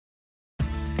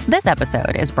This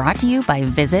episode is brought to you by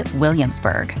Visit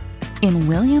Williamsburg. In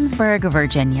Williamsburg,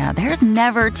 Virginia, there's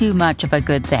never too much of a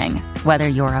good thing. Whether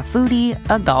you're a foodie,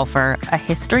 a golfer, a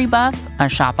history buff, a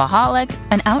shopaholic,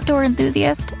 an outdoor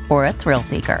enthusiast, or a thrill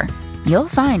seeker, you'll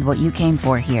find what you came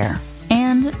for here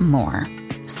and more.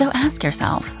 So ask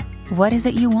yourself, what is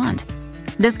it you want?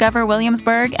 Discover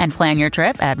Williamsburg and plan your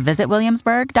trip at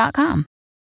visitwilliamsburg.com.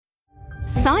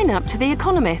 Sign up to The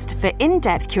Economist for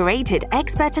in-depth curated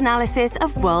expert analysis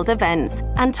of world events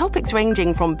and topics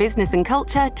ranging from business and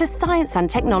culture to science and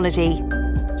technology.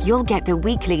 You'll get the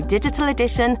weekly digital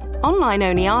edition,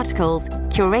 online-only articles,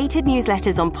 curated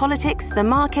newsletters on politics, the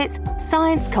markets,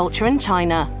 science, culture and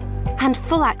China, and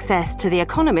full access to The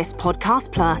Economist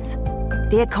Podcast Plus.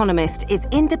 The Economist is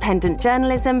independent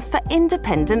journalism for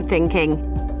independent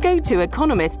thinking. Go to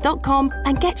economist.com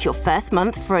and get your first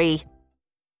month free.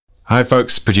 Hi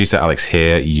folks, producer Alex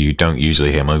here. You don't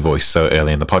usually hear my voice so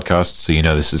early in the podcast, so you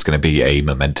know this is going to be a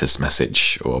momentous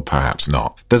message, or perhaps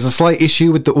not. There's a slight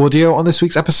issue with the audio on this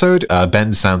week's episode.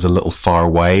 Ben sounds a little far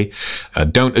away.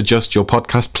 Don't adjust your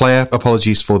podcast player.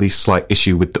 Apologies for the slight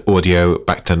issue with the audio.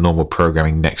 Back to normal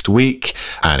programming next week.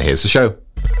 And here's the show.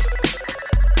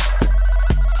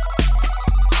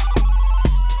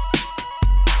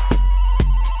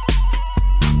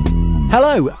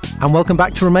 Hello, and welcome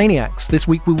back to Romaniacs. This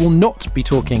week we will not be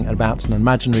talking about an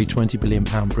imaginary £20 billion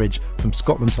bridge from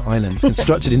Scotland to Ireland,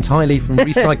 constructed entirely from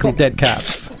recycled dead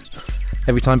cats.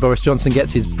 Every time Boris Johnson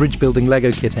gets his bridge-building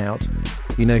Lego kit out,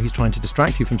 you know he's trying to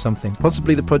distract you from something,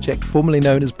 possibly the project formerly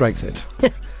known as Brexit.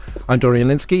 I'm Dorian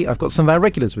Lynskey. I've got some of our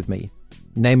regulars with me.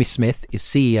 Naomi Smith is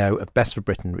CEO of Best for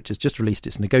Britain, which has just released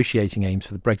its negotiating aims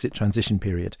for the Brexit transition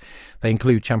period. They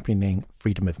include championing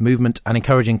freedom of movement and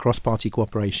encouraging cross-party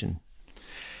cooperation.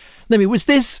 Naomi, was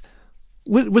this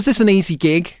an easy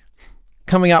gig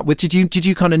coming up with? Did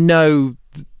you kind of know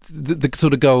the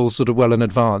sort of goals sort of well in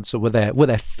advance, or were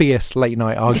there fierce late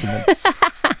night arguments?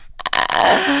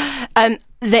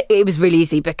 It was really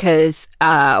easy because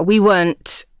we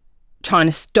weren't trying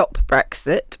to stop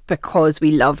Brexit because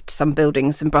we loved some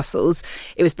buildings in Brussels.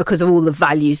 It was because of all the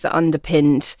values that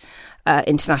underpinned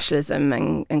internationalism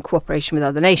and cooperation with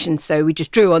other nations. So we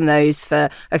just drew on those for,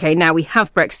 okay, now we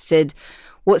have Brexited.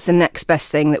 What's the next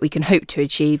best thing that we can hope to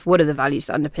achieve? What are the values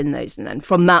that underpin those? And then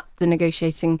from that, the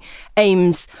negotiating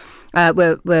aims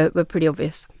were pretty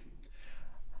obvious.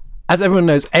 As everyone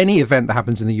knows, any event that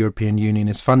happens in the European Union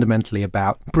is fundamentally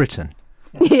about Britain.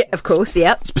 Yeah, of course,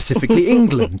 yeah. Specifically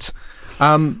England.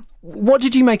 What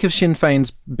did you make of Sinn Féin's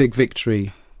big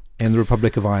victory in the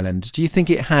Republic of Ireland? Do you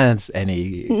think it has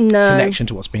any connection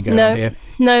to what's been going on here?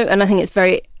 No, and I think it's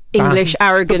very English,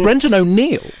 arrogant. But Brendan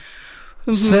O'Neill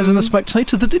says in The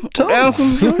Spectator that it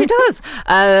does. It does.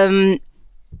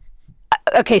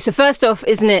 Okay, so first off,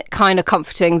 isn't it kind of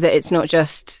comforting that it's not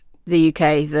just the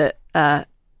UK that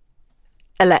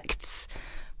elects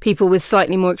people with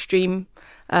slightly more extreme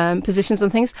positions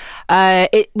on things?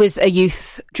 It was a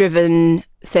youth-driven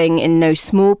thing in no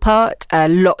small part.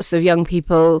 Lots of young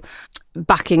people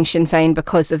backing Sinn Féin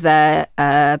because of their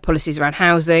policies around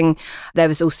housing. There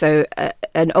was also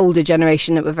an older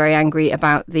generation that were very angry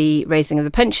about the raising of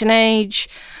the pension age.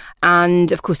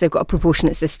 And of course, they've got a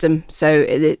proportionate system. So,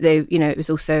 it was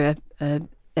also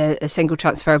a single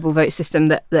transferable vote system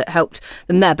that helped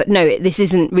them there. But no, this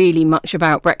isn't really much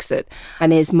about Brexit,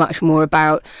 and is much more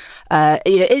about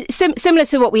it's similar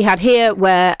to what we had here,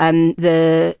 where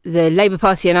the Labour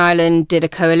Party in Ireland did a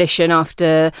coalition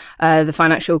after the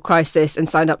financial crisis and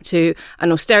signed up to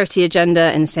an austerity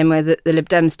agenda in the same way that the Lib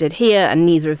Dems did here, and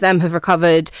neither of them have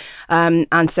recovered.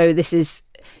 And so this is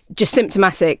just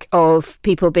symptomatic of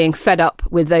people being fed up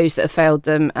with those that have failed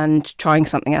them and trying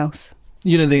something else.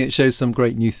 You don't think it shows some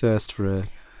great new thirst for a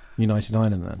united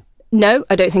Ireland then? No,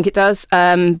 I don't think it does.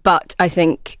 But I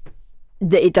think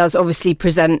that it does obviously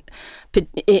present,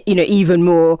 even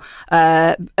more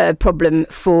a problem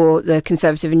for the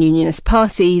Conservative and Unionist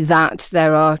Party, that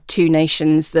there are two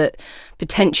nations that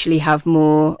potentially have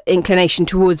more inclination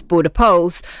towards border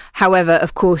poles. However,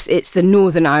 of course, it's the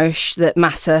Northern Irish that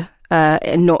matter,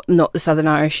 and not the Southern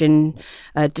Irish in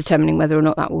determining whether or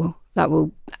not that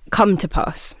will come to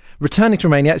pass. Returning to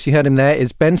Romania, as you heard him there,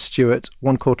 is Ben Stewart,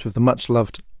 one quarter of the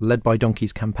much-loved Led by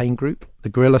Donkeys campaign group, the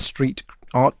Guerrilla Street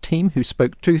art team who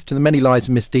spoke truth to the many lies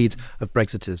and misdeeds of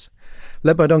Brexiters.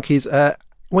 Led by Donkeys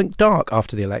went dark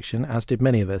after the election, as did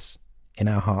many of us in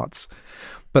our hearts,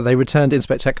 but they returned in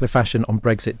spectacular fashion on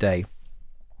Brexit Day.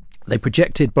 They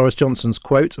projected Boris Johnson's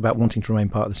quote about wanting to remain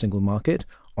part of the single market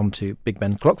onto Big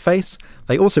Ben Clockface.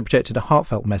 They also projected a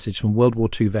heartfelt message from World War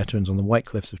II veterans on the White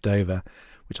Cliffs of Dover,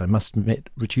 which I must admit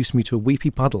reduced me to a weepy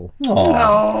puddle.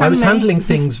 Aww. I was handling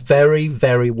things very,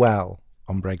 very well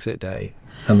on Brexit Day,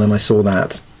 and then I saw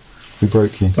that. We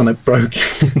broke you. And it broke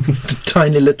into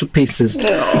tiny little pieces.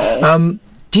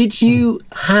 Did you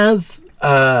have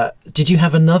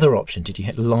another option? Did you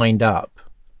have lined up?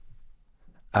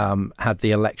 Had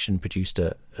the election produced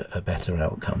a better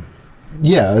outcome?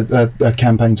 Yeah, a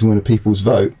campaign to win a people's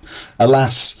vote.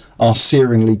 Alas, our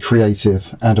searingly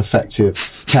creative and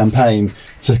effective campaign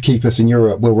to keep us in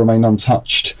Europe will remain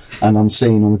untouched and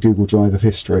unseen on the Google Drive of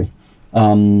history. We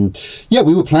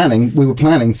were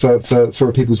planning for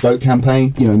a people's vote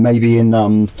campaign, maybe in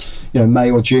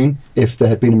May or June, if there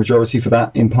had been a majority for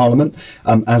that in Parliament.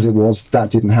 As it was,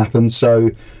 that didn't happen. So,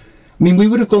 I mean, we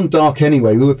would have gone dark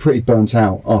anyway. We were pretty burnt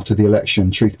out after the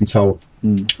election, truth be told.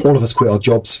 All of us quit our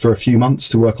jobs for a few months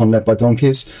to work on Led by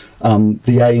Donkeys.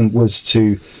 The aim was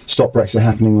to stop Brexit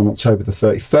happening on October the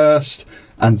 31st.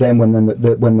 And then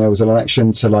when there was an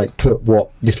election, to put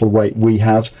what little weight we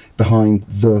have behind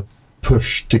the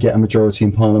push to get a majority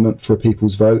in Parliament for a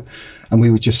people's vote. And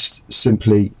we were just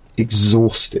simply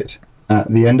exhausted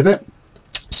at the end of it.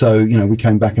 So, we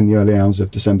came back in the early hours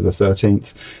of December the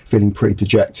 13th, feeling pretty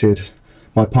dejected.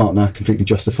 My partner completely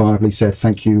justifiably said,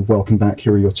 "Thank you, welcome back,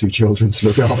 here are your 2 children to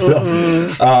look after."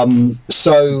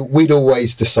 So we'd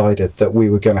always decided that we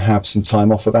were going to have some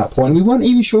time off at that point. We weren't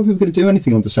even sure if we were going to do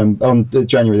anything on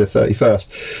January the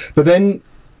 31st. But then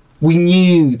we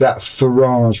knew that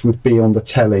Farage would be on the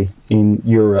telly in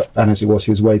Europe, and as it was,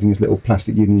 he was waving his little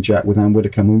plastic Union Jack with Anne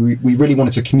Widdecombe. We really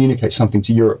wanted to communicate something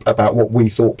to Europe about what we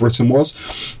thought Britain was,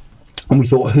 and we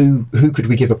thought, who could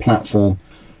we give a platform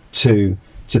to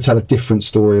tell a different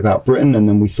story about Britain? And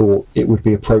then we thought it would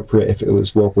be appropriate if it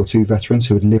was World War II veterans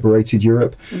who had liberated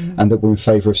Europe and that were in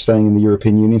favour of staying in the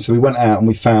European Union. So we went out and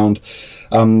we found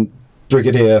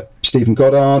Brigadier Stephen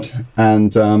Goddard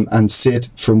and Sid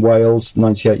from Wales,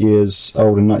 98 years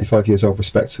old and 95 years old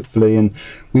respectively, and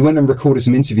we went and recorded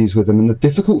some interviews with them. And the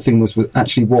difficult thing was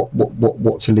actually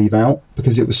what to leave out,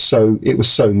 because it was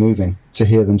so moving to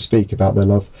hear them speak about their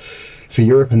love for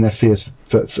Europe and their fears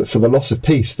for the loss of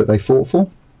peace that they fought for.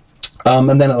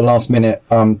 And then at the last minute,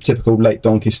 typical late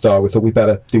donkey style, we thought we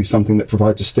better do something that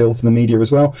provides a still for the media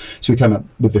as well. So we came up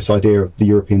with this idea of the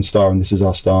European Star, and this is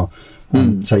our star.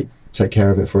 Take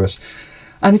care of it for us.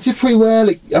 And it did pretty well.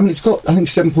 It's got, I think,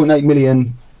 7.8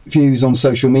 million views on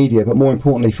social media, but more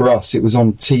importantly for us, it was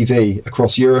on TV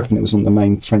across Europe, and it was on the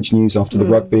main French news after the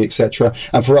rugby, etc.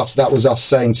 And for us, that was us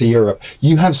saying to Europe,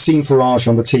 you have seen Farage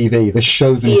on the TV, the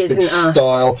chauvinistic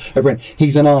style of Britain.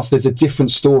 He's an arse. There's a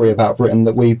different story about Britain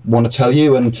that we want to tell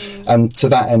you, and to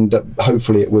that end,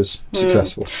 hopefully it was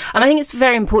successful. And I think it's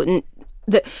very important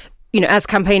that, as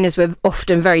campaigners, we're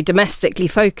often very domestically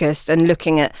focused and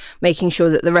looking at making sure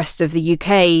that the rest of the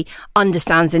UK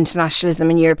understands internationalism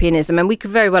and Europeanism. And we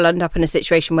could very well end up in a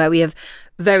situation where we have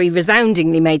very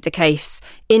resoundingly made the case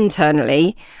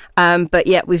internally, but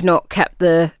yet we've not kept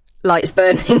the lights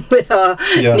burning with our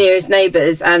nearest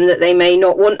neighbours, and that they may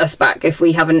not want us back if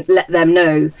we haven't let them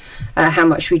know how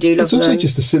much we do love them. It's also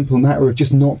just a simple matter of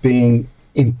just not being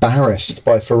embarrassed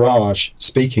by Farage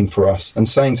speaking for us and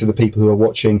saying to the people who are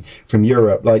watching from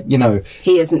Europe,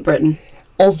 he isn't Britain.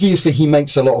 Obviously he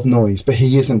makes a lot of noise, but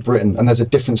he isn't Britain, and there's a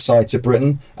different side to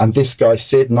Britain. And this guy,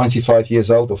 Sid, 95 years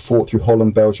old, that fought through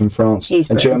Holland, Belgium, France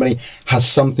and Germany, has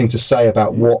something to say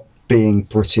about what being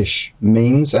British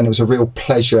means, and it was a real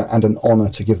pleasure and an honour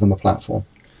to give them a platform.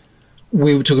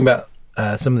 We were talking about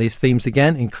some of these themes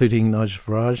again, including Nigel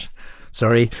Farage.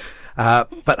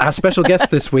 But our special guest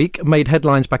this week made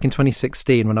headlines back in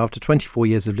 2016 when, after 24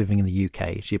 years of living in the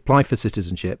UK, she applied for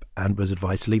citizenship and was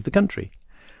advised to leave the country.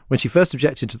 When she first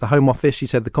objected to the Home Office, she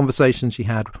said the conversations she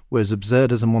had were as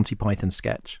absurd as a Monty Python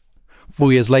sketch.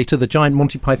 4 years later, the giant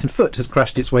Monty Python foot has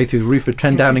crashed its way through the roof of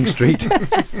 10 Downing Street.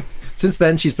 Since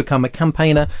then, she's become a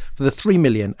campaigner for the 3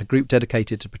 Million, a group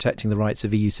dedicated to protecting the rights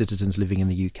of EU citizens living in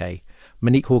the UK.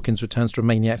 Monique Hawkins returns to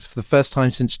Romaniacs for the first time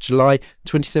since July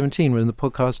 2017, when the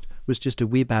podcast was just a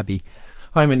wee babby.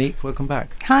 Hi, Monique. Welcome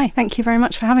back. Hi. Thank you very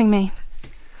much for having me.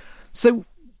 So,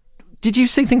 did you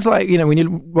see things like, when you're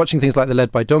watching things like the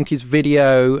Led by Donkeys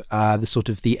video, the sort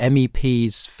of the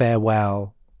MEP's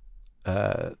farewell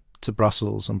to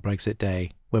Brussels on Brexit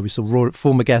Day, where we saw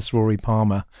former guest Rory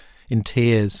Palmer in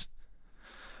tears?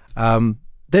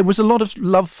 There was a lot of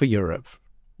love for Europe.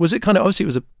 Was it obviously it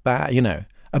was a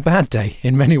bad day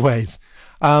in many ways.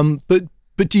 But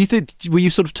do you think, were you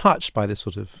sort of touched by this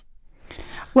sort of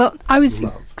Well, I was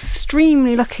love?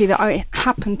 Extremely lucky that I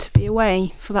happened to be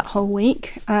away for that whole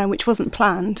week, which wasn't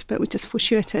planned, but was just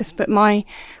fortuitous. But my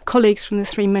colleagues from the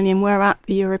 3 Million were at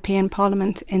the European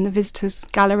Parliament in the Visitors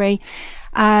Gallery.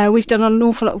 We've done an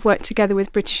awful lot of work together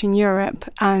with British in Europe,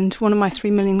 and one of my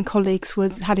 3 million colleagues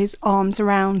had his arms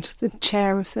around the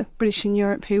chair of the British in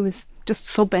Europe, who was just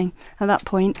sobbing at that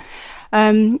point.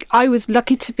 I was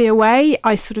lucky to be away.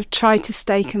 I sort of tried to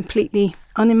stay completely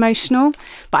unemotional,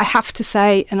 but I have to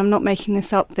say, and I'm not making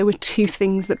this up, there were 2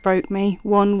 things that broke me.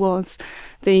 One was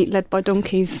the Led by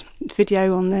Donkeys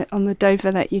video on the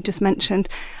Dover that you just mentioned,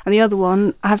 and the other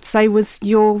one, I have to say, was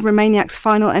your Romaniac's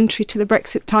final entry to the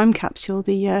Brexit time capsule,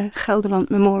 the Gelderland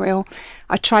Memorial.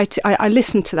 I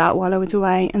listened to that while I was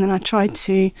away, and then I tried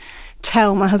to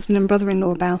tell my husband and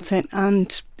brother-in-law about it,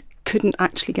 and couldn't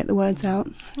actually get the words out.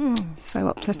 So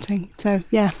upsetting. So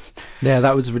yeah,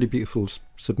 that was a really beautiful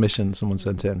submission someone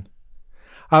sent in.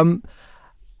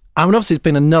 Obviously it's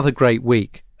been another great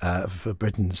week for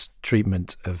Britain's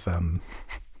treatment of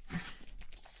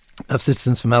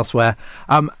citizens from elsewhere.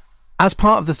 As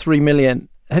part of the 3 million,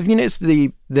 have you noticed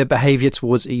the behaviour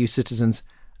towards EU citizens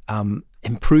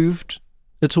improved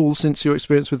at all since your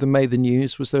experience with them made the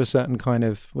news? Was there a certain kind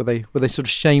of, were they sort of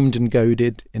shamed and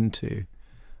goaded into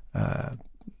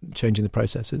changing the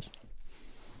processes?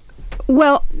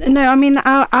 Well, no, I mean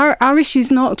our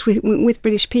issue's not with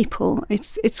British people.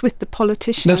 It's with the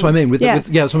politicians. That's what I mean. That's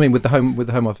what I mean with the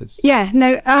Home Office. Yeah,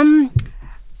 no,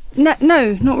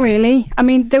 not really. I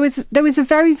mean, there was a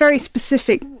very, very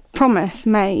specific promise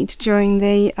made during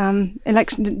the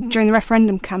election, during the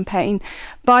referendum campaign,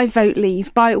 by Vote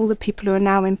Leave, by all the people who are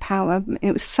now in power.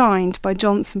 It was signed by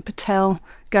Johnson, Patel,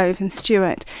 Gove and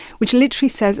Stewart, which literally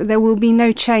says that there will be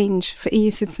no change for EU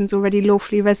citizens already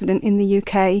lawfully resident in the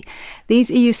UK.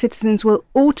 These EU citizens will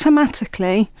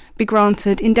automatically be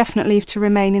granted indefinite leave to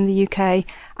remain in the UK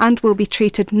and will be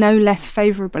treated no less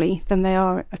favourably than they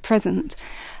are at present.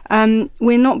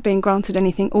 We're not being granted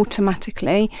anything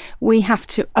automatically. We have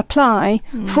to apply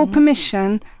for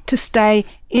permission to stay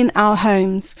in our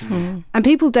homes. And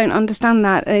people don't understand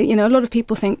that. A lot of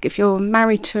people think if you're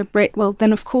married to a Brit, well,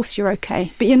 then of course you're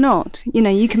okay. But you're not.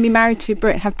 You can be married to a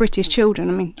Brit, have British children.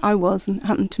 I mean, I was, and it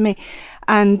happened to me.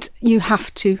 And you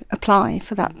have to apply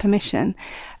for that permission.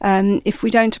 If we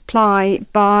don't apply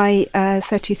by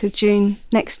 30th of June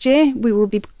next year, we will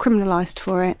be criminalised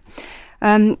for it.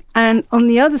 And on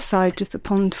the other side of the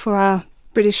pond, for our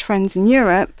British friends in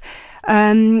Europe,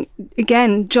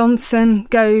 again, Johnson,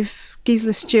 Gove,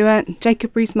 Gisela Stewart,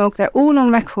 Jacob Rees-Mogg, they're all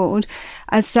on record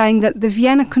as saying that the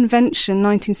Vienna Convention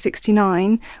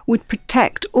 1969 would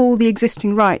protect all the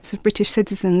existing rights of British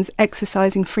citizens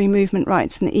exercising free movement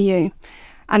rights in the EU.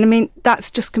 And I mean,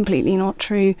 that's just completely not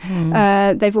true.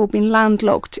 They've all been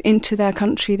landlocked into their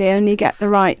country. They only get the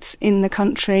rights in the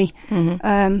country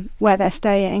where they're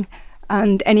staying.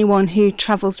 And anyone who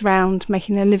travels around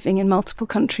making a living in multiple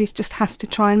countries just has to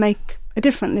try and make a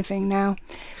different living now.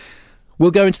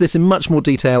 We'll go into this in much more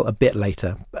detail a bit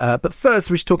later. But first,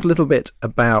 we should talk a little bit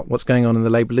about what's going on in the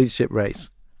Labour leadership race.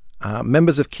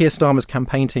 Members of Keir Starmer's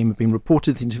campaign team have been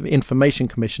reported to the Information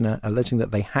Commissioner, alleging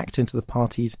that they hacked into the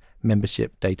party's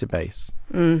membership database.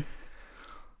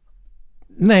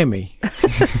 Naomi.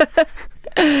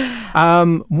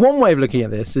 One way of looking at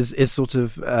this is sort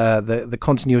of the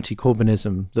continuity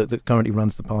Corbynism that currently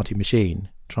runs the party machine,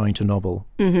 trying to nobble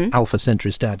alpha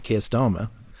centrist dad Keir Starmer.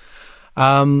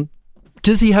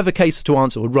 Does he have a case to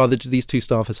answer, or rather do these two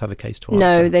staffers have a case to answer?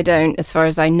 No, they don't, as far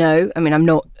as I know. I mean, I'm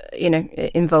not,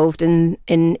 involved in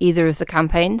either of the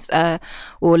campaigns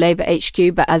or Labour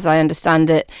HQ, but as I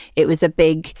understand it, it was a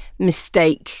big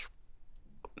mistake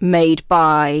made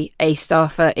by a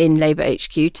staffer in Labour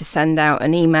HQ to send out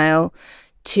an email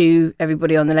to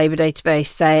everybody on the Labour database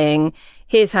saying,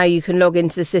 here's how you can log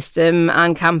into the system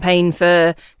and campaign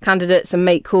for candidates and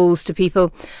make calls to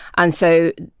people. And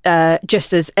so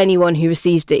just as anyone who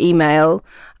received the email,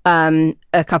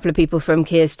 a couple of people from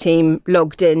Keir's team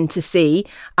logged in to see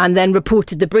and then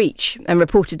reported the breach and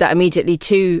reported that immediately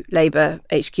to Labour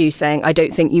HQ saying, I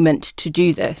don't think you meant to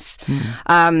do this.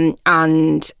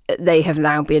 And they have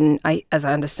now been, as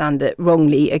I understand it,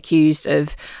 wrongly accused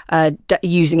of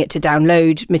using it to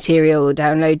download material or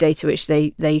download data, which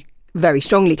they very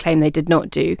strongly claim they did not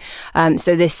do.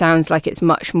 So this sounds like it's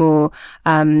much more,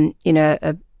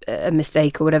 a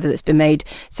mistake or whatever that's been made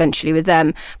essentially with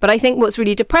them. But I think what's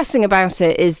really depressing about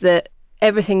it is that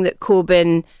everything that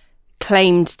Corbyn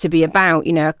claimed to be about,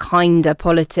 a kinder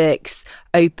politics,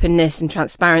 openness and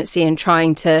transparency, and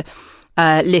trying to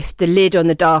lift the lid on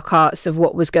the dark arts of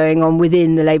what was going on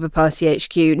within the Labour Party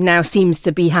HQ now seems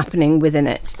to be happening within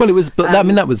it. Well, it was, but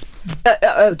that was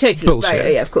totally bullshit.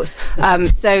 right. Yeah, of course.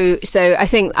 So I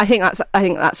think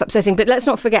that's upsetting. But let's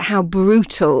not forget how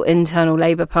brutal internal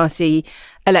Labour Party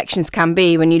elections can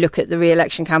be. When you look at the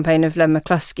re-election campaign of Len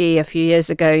McCluskey a few years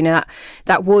ago,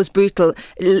 that was brutal.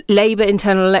 Labour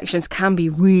internal elections can be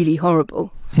really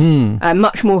horrible.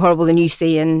 Much more horrible than you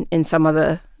see in some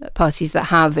other parties that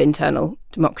have internal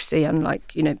democracy,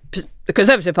 unlike the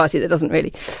Conservative Party that doesn't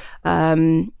really.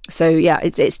 So yeah,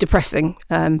 it's depressing.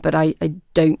 But I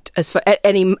don't, as for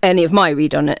any of my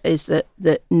read on it, is that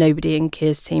nobody in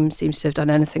Keir's team seems to have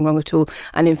done anything wrong at all,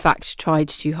 and in fact tried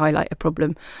to highlight a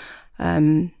problem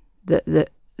that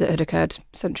had occurred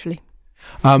centrally.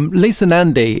 Lisa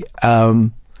Nandy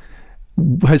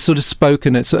has sort of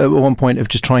spoken at one point of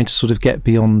just trying to sort of get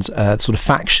beyond sort of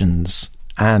factions,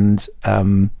 and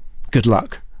good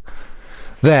luck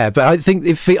there. But I think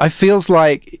it feels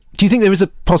like, do you think there is a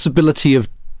possibility of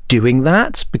doing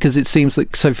that? Because it seems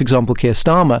that, so for example, Keir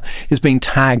Starmer is being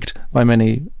tagged by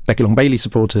many Becky Long-Bailey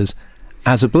supporters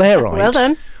as a Blairite. Well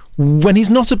done. When he's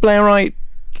not a Blairite,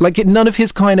 like none of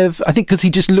his kind of, I think because he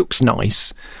just looks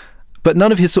nice, but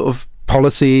none of his sort of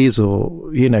policies or,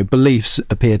 beliefs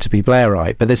appear to be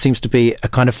Blairite. But there seems to be a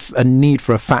kind of a need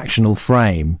for a factional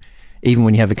frame, even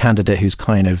when you have a candidate who's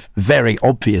kind of very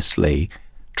obviously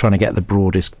trying to get the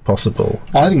broadest possible.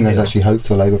 I think there's actually hope for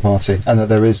the Labour Party, and that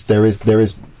there is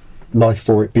life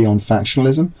for it beyond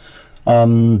factionalism.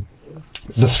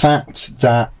 The fact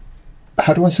that,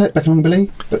 how do I say it? Becky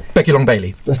Long-Bailey? Becky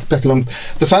Long-Bailey.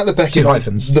 The fact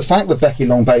that Becky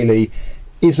Long-Bailey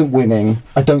isn't winning,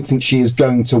 I don't think she is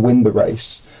going to win the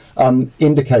race,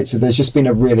 indicates that there's just been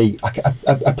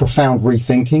a profound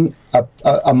rethinking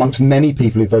amongst many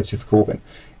people who voted for Corbyn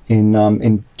in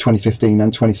 2015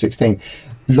 and 2016.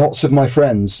 Lots of my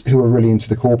friends who are really into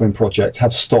the Corbyn project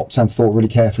have stopped and thought really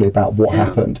carefully about what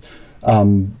happened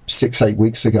 6-8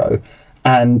 weeks ago,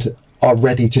 and are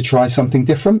ready to try something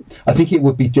different. I think it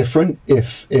would be different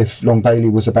if Long-Bailey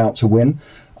was about to win.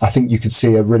 I think you could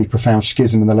see a really profound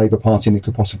schism in the Labour Party, and it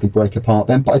could possibly break apart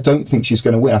then. But I don't think she's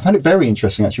going to win. I found it very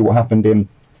interesting, actually, what happened in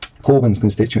Corbyn's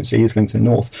constituency, Islington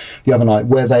North, the other night,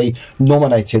 where they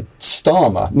nominated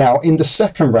Starmer. Now, in the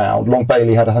second round,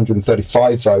 Long-Bailey had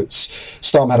 135 votes,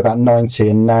 Starmer had about 90,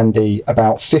 and Nandy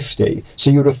about 50.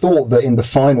 So you would have thought that in the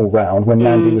final round, when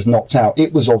Nandy was knocked out,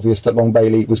 it was obvious that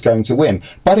Long-Bailey was going to win.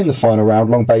 But in the final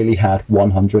round, Long-Bailey had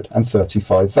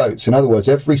 135 votes. In other words,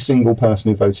 every single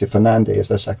person who voted for Nandy as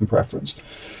their second preference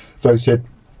voted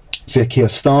for Keir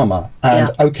Starmer.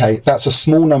 And okay, that's a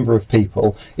small number of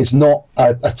people. It's not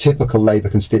a typical Labour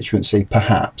constituency,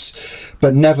 perhaps,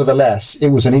 but nevertheless, it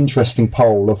was an interesting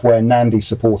poll of where Nandy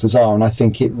supporters are, and I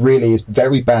think it really is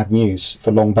very bad news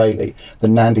for Long-Bailey that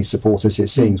Nandy supporters, it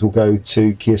seems, will go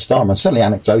to Keir Starmer. And certainly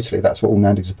anecdotally, that's what all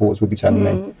Nandy supporters would be telling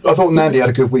me. I thought Nandy had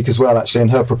a good week as well, actually,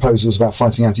 and her proposals about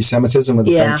fighting anti-Semitism with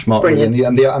the benchmark, really,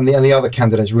 and the other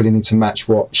candidates really need to match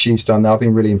what she's done. Now, I've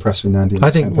been really impressed with Nandy. I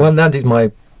think, Nandy's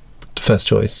my first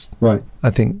choice. Right. I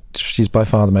think she's by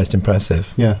far the most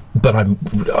impressive. Yeah. But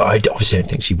I obviously don't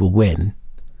think she will win.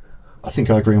 I think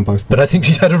I agree on both. But I think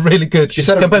she's had a really good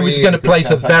campaign, which is going to place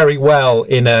her very well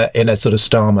in a sort of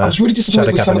Starmer. I was really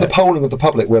disappointed with some of the polling of the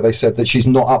public where they said that she's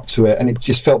not up to it, and it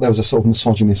just felt there was a sort of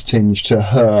misogynist tinge to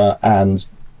her and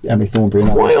Emily Thornberry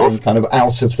and others being kind of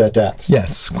out of their depth.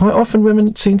 Yes, quite often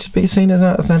women seem to be seen as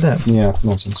out of their depth. Yeah,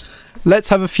 nonsense. Let's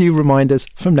have a few reminders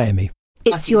from Naomi.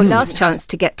 It's your last chance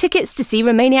to get tickets to see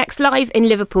Romaniacs live in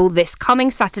Liverpool this coming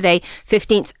Saturday,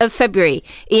 15th of February.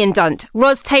 Ian Dunt,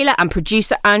 Ros Taylor and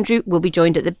producer Andrew will be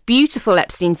joined at the beautiful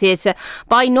Epstein Theatre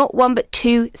by not one but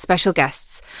two special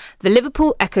guests. The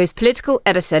Liverpool Echo's political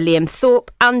editor Liam Thorpe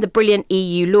and the brilliant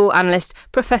EU law analyst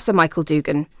Professor Michael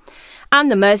Dugan. And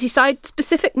the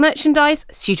Merseyside-specific merchandise,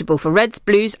 suitable for Reds,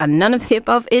 Blues and none of the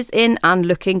above, is in and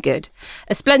looking good.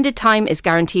 A splendid time is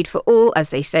guaranteed for all, as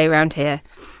they say around here.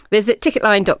 Visit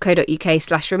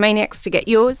ticketline.co.uk/Romaniacs to get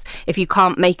yours. If you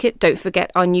can't make it, don't forget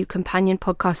our new companion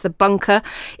podcast, The Bunker.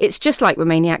 It's just like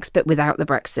Romaniacs, but without the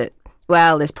Brexit.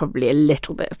 Well, there's probably a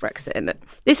little bit of Brexit in it.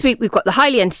 This week, we've got the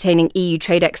highly entertaining EU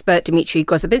trade expert Dimitri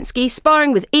Grozabinski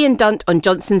sparring with Ian Dunt on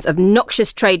Johnson's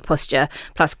obnoxious trade posture,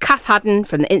 plus Kath Haddon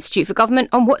from the Institute for Government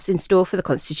on what's in store for the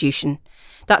Constitution.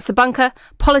 That's The Bunker,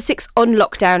 politics on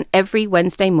lockdown every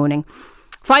Wednesday morning.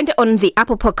 Find it on the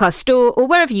Apple Podcast Store or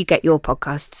wherever you get your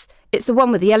podcasts. It's the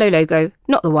one with the yellow logo,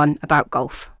 not the one about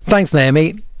golf. Thanks,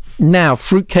 Naomi. Now,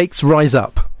 fruitcakes rise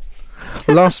up.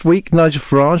 Last week, Nigel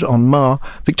Farage on Mar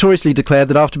victoriously declared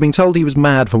that after being told he was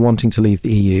mad for wanting to leave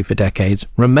the EU for decades,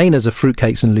 Remainers are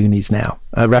fruitcakes and loonies now.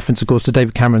 A reference, of course, to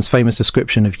David Cameron's famous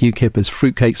description of UKIP as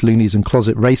fruitcakes, loonies and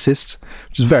closet racists,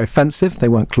 which is very offensive. They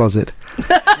weren't closet.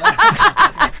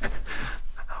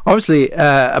 Obviously,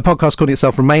 a podcast calling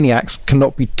itself Remainiacs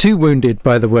cannot be too wounded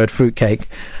by the word fruitcake.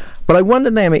 But I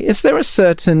wonder, Naomi, is there a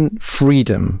certain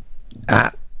freedom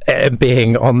at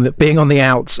being on the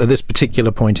outs at this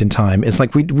particular point in time? It's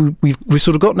like we've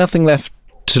sort of got nothing left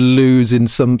to lose in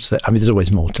some sense. I mean, there's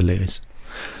always more to lose.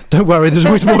 Don't worry, there's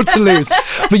always more to lose.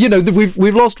 But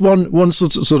we've lost one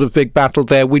sort of big battle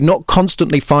there. We're not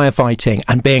constantly firefighting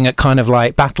and being at kind of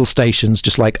like battle stations,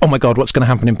 just like, oh my God, what's going to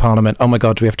happen in Parliament? Oh my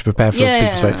God, do we have to prepare for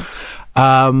people's vote?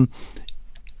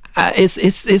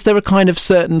 Is there a kind of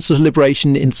certain sort of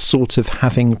liberation in sort of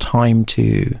having time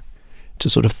to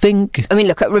sort of think? I mean,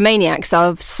 look, at Remainiacs,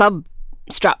 our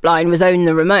sub-strapline was Own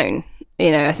the Ramon.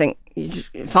 I think,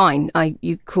 fine,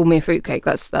 you call me a fruitcake,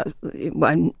 that's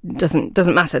well, doesn't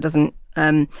matter, doesn't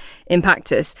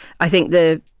impact us. I think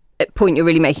the point you're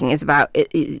really making is about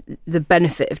the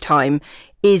benefit of time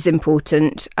is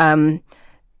important.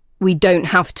 We don't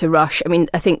have to rush. I mean,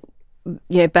 I think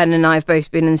Ben and I have both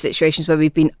been in situations where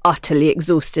we've been utterly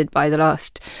exhausted by the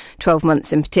last 12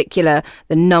 months in particular.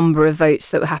 The number of votes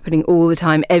that were happening all the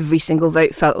time, every single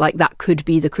vote felt like that could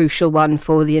be the crucial one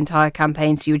for the entire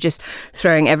campaign. So you were just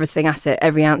throwing everything at it,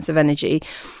 every ounce of energy.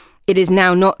 It is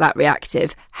now not that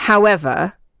reactive.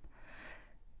 However,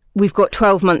 we've got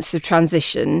 12 months of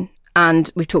transition,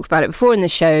 and we've talked about it before in the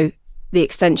show. The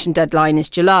extension deadline is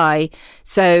July.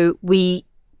 So we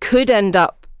could end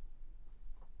up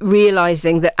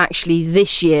realising that actually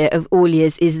this year of all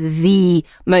years is the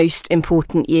most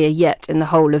important year yet in the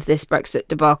whole of this Brexit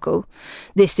debacle.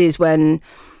 This is when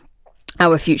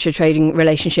our future trading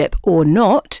relationship or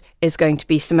not is going to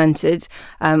be cemented.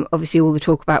 Obviously, all the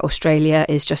talk about Australia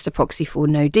is just a proxy for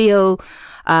no deal.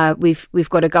 We've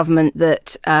got a government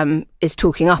that is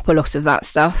talking up a lot of that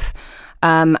stuff.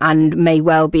 And may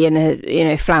well be in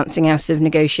a flouncing out of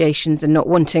negotiations and not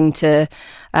wanting to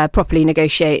properly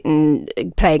negotiate and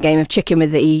play a game of chicken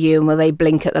with the EU, and will they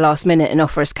blink at the last minute and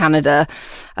offer us Canada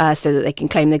so that they can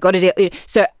claim they've got a deal.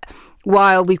 So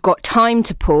while we've got time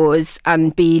to pause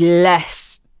and be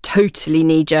less totally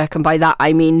knee-jerk, and by that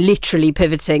I mean literally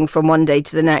pivoting from one day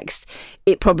to the next,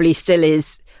 it probably still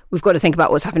is. We've got to think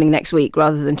about what's happening next week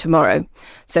rather than tomorrow.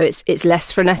 So it's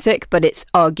less frenetic, but it's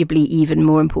arguably even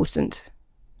more important.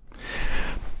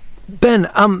 Ben,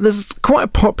 there's quite a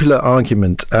popular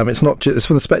argument. It's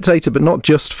from The Spectator, but not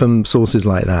just from sources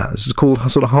like that. It's called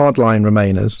sort of hardline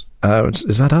Remainers.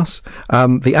 Is that us?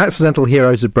 The accidental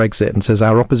heroes of Brexit, and says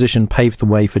our opposition paved the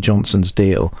way for Johnson's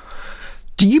deal.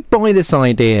 Do you buy this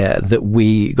idea that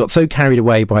we got so carried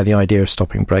away by the idea of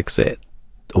stopping Brexit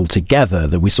altogether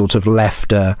that we sort of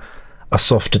left a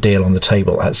softer deal on the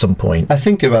table at some point? I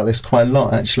think about this quite a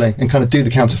lot, actually, and kind of do the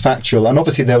counterfactual. And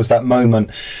obviously there was that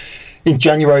moment in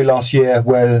January last year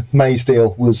where May's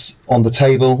deal was on the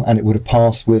table and it would have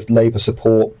passed with Labour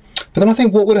support. But then I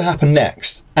think, what would have happened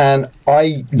next? And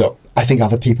I think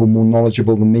other people more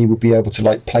knowledgeable than me would be able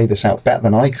to play this out better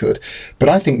than I could. But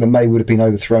I think that May would have been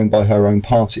overthrown by her own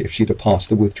party if she'd have passed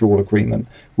the withdrawal agreement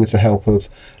with the help of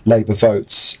Labour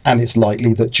votes. And it's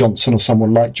likely that Johnson or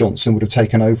someone like Johnson would have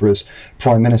taken over as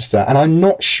Prime Minister. And I'm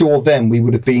not sure then we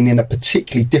would have been in a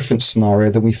particularly different scenario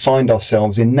than we find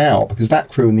ourselves in now, because that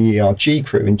crew and the ERG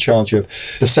crew in charge of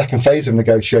the second phase of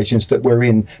negotiations that we're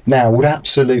in now would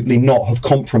absolutely not have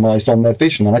compromised on their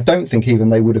vision. And I don't think even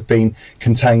they would have been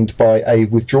contained by a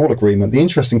withdrawal agreement. The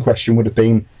interesting question would have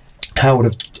been, how would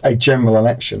have a general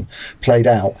election played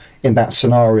out in that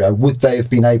scenario? Would they have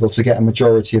been able to get a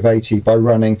majority of 80 by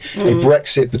running a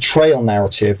Brexit betrayal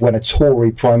narrative when a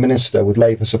Tory Prime Minister with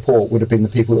Labour support would have been the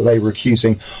people that they were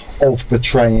accusing of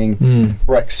betraying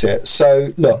Brexit?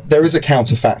 So, look, there is a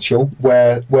counterfactual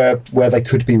where they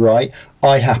could be right.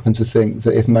 I happen to think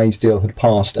that if May's deal had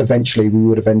passed, eventually we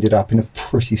would have ended up in a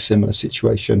pretty similar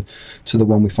situation to the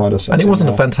one we find ourselves in. And it wasn't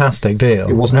now. a fantastic deal.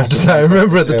 It wasn't. I have to say, I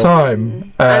remember at the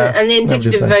time. And the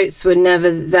indicative votes were never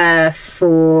there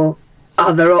for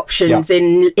other options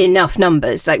in enough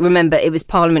numbers. Remember, it was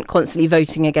Parliament constantly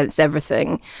voting against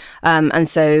everything. And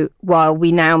so while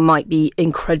we now might be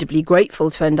incredibly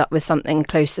grateful to end up with something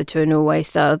closer to a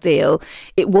Norway-style deal,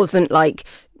 it wasn't like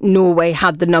Norway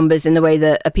had the numbers in the way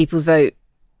that a people's vote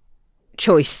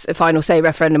choice, a final say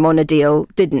referendum on a deal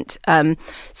didn't.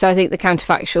 So I think the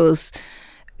counterfactuals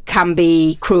can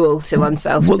be cruel to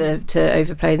oneself to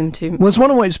overplay them too much. Well, there's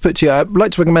one way to put to you. I'd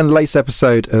like to recommend the latest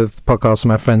episode of the podcast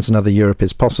from our friends in Other Europe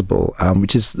is Possible,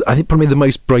 which is, I think, probably the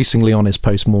most bracingly honest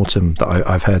post-mortem that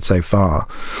I've heard so far.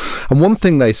 And one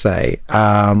thing they say,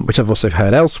 which I've also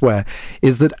heard elsewhere,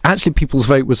 is that actually people's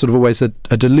vote was sort of always a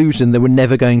delusion. There were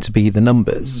never going to be the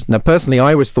numbers. Now, personally,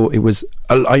 I always thought it was,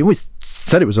 I always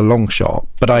said it was a long shot,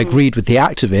 but I agreed with the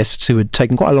activists who had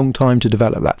taken quite a long time to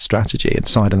develop that strategy and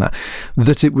decide on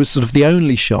that it was sort of the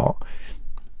only shot.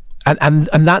 And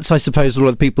that's, I suppose, a lot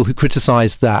of the people who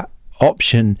criticise that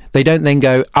option, they don't then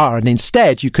go, and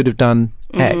instead you could have done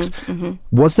X. Mm-hmm.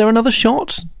 Was there another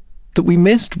shot that we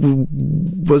missed?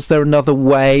 Was there another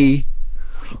way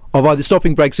of either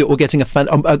stopping Brexit or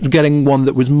getting one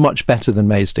that was much better than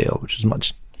May's deal, which was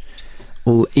much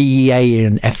all EEA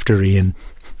and EFTA and...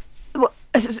 Well,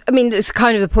 I mean, it's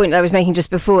kind of the point that I was making just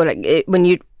before. Like,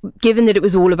 given that it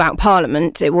was all about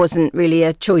Parliament, it wasn't really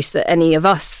a choice that any of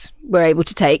us were able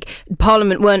to take.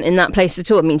 Parliament weren't in that place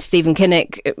at all. I mean, Stephen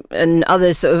Kinnock and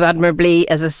others sort of admirably,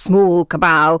 as a small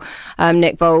cabal,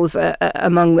 Nick Bowles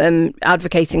among them,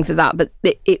 advocating for that. But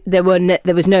there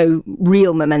was no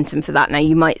real momentum for that. Now,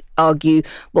 you might argue,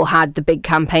 well, had the big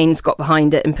campaigns got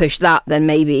behind it and pushed that, then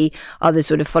maybe others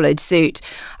would have followed suit.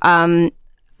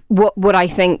 What I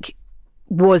think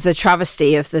was a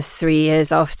travesty of the 3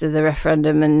 years after the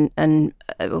referendum and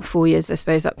 4 years, I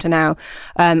suppose, up to now,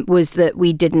 was that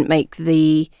we didn't make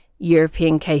the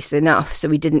European case enough. So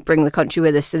we didn't bring the country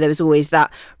with us. So there was always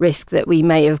that risk that we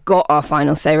may have got our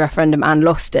final say referendum and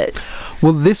lost it.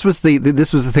 Well, this was the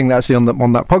thing that actually on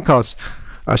that podcast.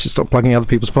 I should stop plugging other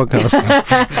people's podcasts.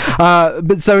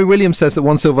 But Zoe Williams says that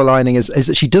one silver lining is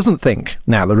that she doesn't think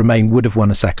now that Remain would have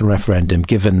won a second referendum,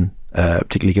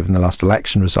 particularly given the last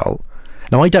election result.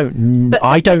 Now, I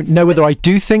don't know whether I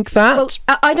do think that. Well,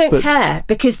 I don't care,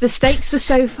 because the stakes were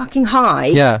so fucking high.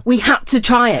 Yeah. We had to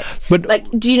try it.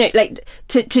 But do you know,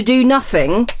 to do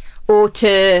nothing or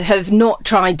to have not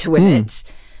tried to win it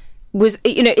was,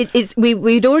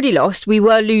 we'd already lost. We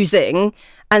were losing,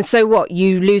 and so what?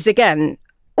 You lose again,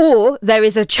 or there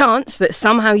is a chance that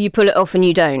somehow you pull it off and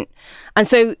you don't, and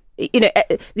so.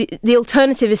 The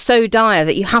alternative is so dire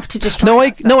that you have to just try.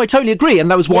 I totally agree, and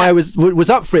that was why I was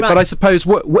up for it. Right. But I suppose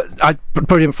what I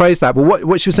probably didn't phrase that, but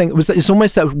what she was saying was that it's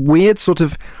almost that weird sort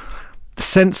of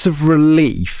sense of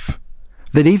relief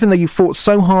that even though you fought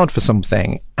so hard for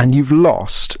something and you've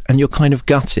lost and you're kind of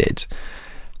gutted,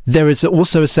 there is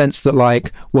also a sense that,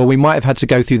 like, well, we might have had to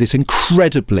go through this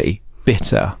incredibly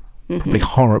bitter, probably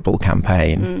horrible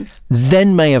campaign,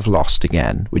 then may have lost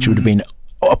again, which would have been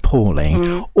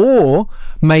appalling, or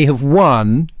may have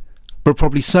won, but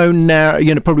probably so narrow,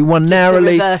 probably won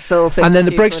narrowly, and then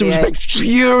the Brexit was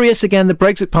furious again. The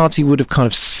Brexit Party would have kind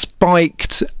of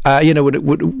spiked, would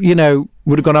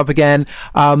have gone up again.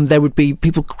 There would be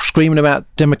people screaming about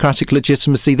democratic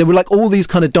legitimacy. There were like all these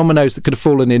kind of dominoes that could have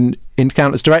fallen in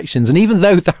countless directions. And even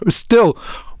though that was still,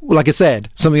 like I said,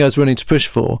 something I was willing to push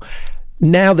for,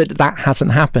 now that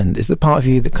hasn't happened, is the part of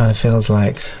you that kind of feels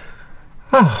like,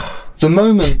 The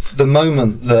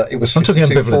moment that it was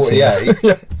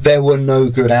 52-48, there were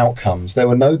no good outcomes. There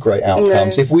were no great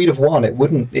outcomes. No. If we'd have won, it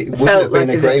wouldn't have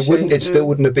been a great. It still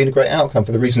wouldn't have been a great outcome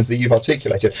for the reasons that you've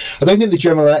articulated. I don't think the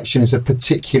general election is a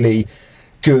particularly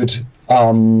good.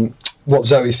 What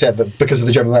Zoe said, that because of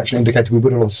the general election indicated we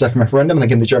would have lost the second referendum. And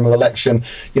again, the general election,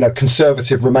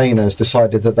 conservative Remainers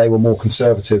decided that they were more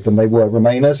conservative than they were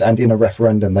Remainers, and in a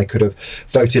referendum they could have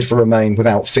voted for Remain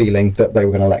without feeling that they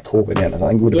were going to let Corbyn in. I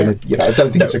think it would have been. I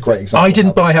don't think it's a great example. I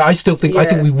didn't buy her. I still think. I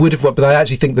think we would have won, but I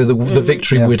actually think that the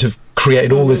victory would have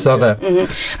created all this other.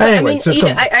 Anyway,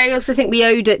 I also think we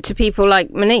owed it to people like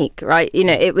Monique, right?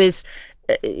 It was.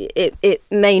 It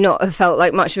may not have felt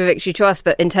like much of a victory to us,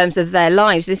 but in terms of their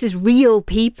lives, this is real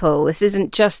people. This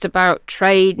isn't just about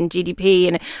trade and GDP,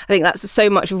 and I think that's so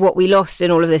much of what we lost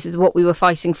in all of this is what we were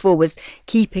fighting for was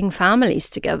keeping families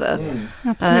together.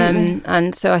 Absolutely.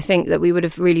 And so I think that we would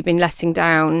have really been letting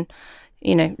down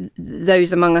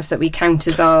those among us that we count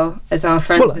as our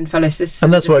friends and fellow citizens,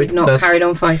 and that's why we've not carried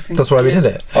on fighting. That's why we did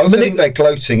it. I also think that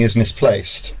gloating is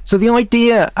misplaced. So the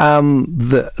idea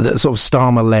that sort of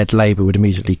Starmer-led Labour would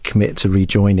immediately commit to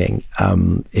rejoining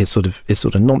is sort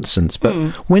of nonsense. But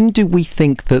when do we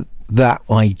think that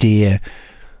idea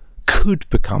could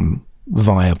become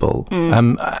viable?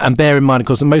 And bear in mind, of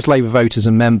course, that most Labour voters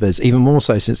and members, even more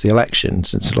so since the election,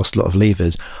 since they lost a lot of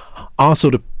Leavers, are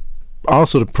sort of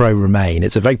pro-Remain.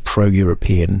 It's a very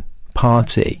pro-European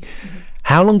party.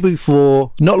 How long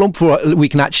before, not long before we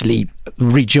can actually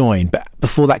rejoin, but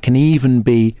before that can even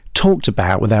be talked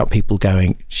about without people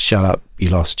going, shut up, you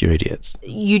lost, you're idiots?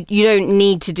 You don't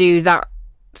need to do that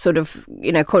sort of,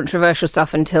 controversial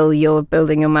stuff until you're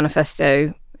building your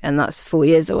manifesto, and that's 4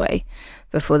 years away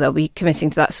before they'll be committing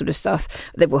to that sort of stuff.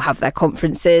 They will have their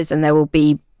conferences, and there will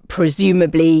be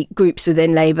presumably groups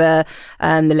within Labour,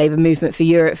 the Labour Movement for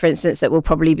Europe, for instance, that will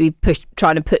probably be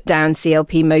trying to put down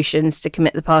CLP motions to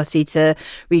commit the party to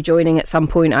rejoining at some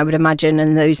point, I would imagine,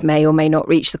 and those may or may not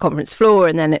reach the conference floor,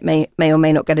 and then it may or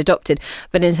may not get adopted.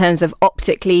 But in terms of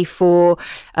optically for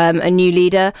a new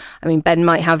leader, I mean, Ben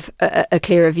might have a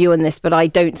clearer view on this, but I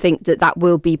don't think that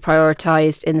will be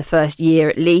prioritised in the first year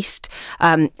at least.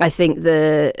 I think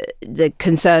the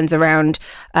concerns around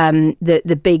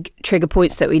the big trigger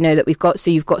points that we know that we've got.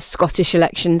 So you've got Scottish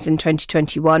elections in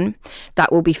 2021.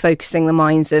 That will be focusing the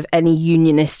minds of any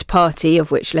unionist party,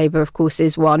 of which Labour, of course,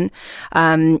 is one.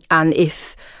 And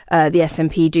if the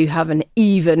SNP do have an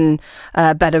even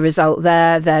better result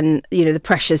there, then, the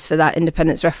pressures for that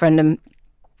independence referendum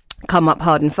come up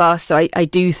hard and fast. So I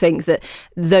do think that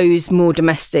those more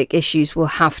domestic issues will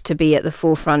have to be at the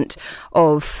forefront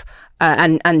of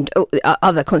and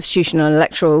other constitutional and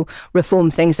electoral reform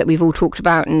things that we've all talked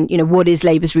about, and what is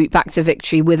Labour's route back to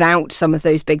victory without some of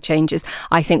those big changes,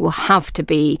 I think will have to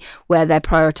be where they're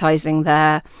prioritising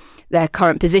their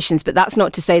current positions. But that's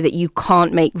not to say that you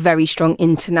can't make very strong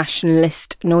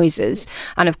internationalist noises.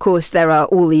 And of course there are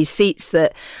all these seats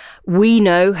that we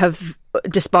know have,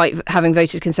 despite having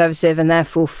voted Conservative and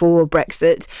therefore for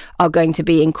Brexit, are going to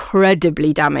be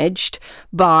incredibly damaged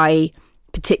by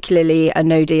particularly a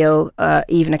no deal,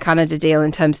 even a Canada deal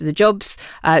in terms of the jobs.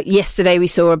 Yesterday we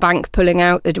saw a bank pulling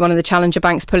out, one of the challenger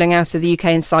banks pulling out of the UK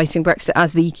and citing Brexit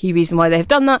as the key reason why they've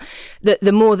done that.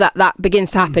 The more that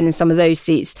begins to happen in some of those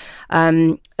seats,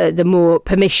 the more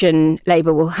permission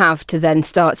Labour will have to then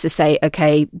start to say,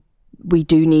 okay, we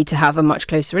do need to have a much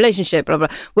closer relationship, blah, blah.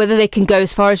 Whether they can go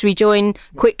as far as rejoin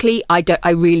quickly, I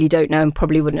really don't know, and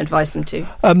probably wouldn't advise them to.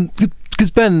 Because,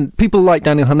 Ben, people like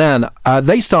Daniel Hannan,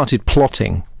 they started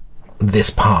plotting this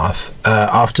path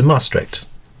after Maastricht.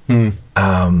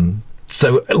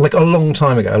 So, like, a long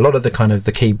time ago, a lot of the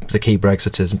key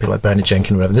Brexiters and people like Bernard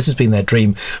Jenkins, whatever, this has been their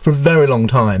dream for a very long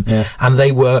time. Yeah. And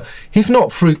they were, if not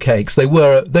fruitcakes,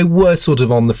 they were sort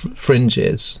of on the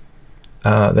fringes.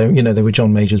 They were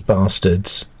John Major's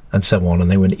bastards and so on,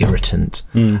 and they were an irritant.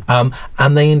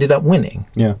 And they ended up winning.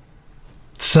 Yeah.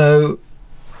 So,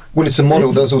 well, it's a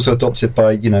model that was also adopted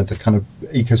by, the kind of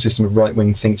ecosystem of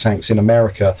right-wing think tanks in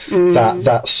America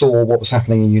that saw what was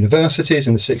happening in universities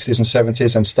in the 60s and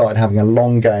 70s and started having a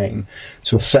long game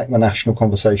to affect the national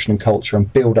conversation and culture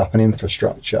and build up an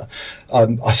infrastructure.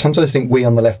 I sometimes think we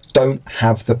on the left don't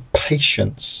have the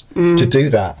patience to do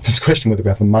that. There's a question whether we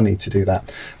have the money to do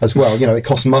that as well. It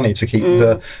costs money to keep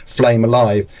the flame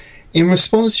alive. In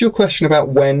response to your question about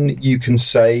when you can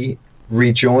say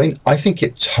rejoin, I think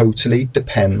it totally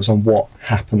depends on what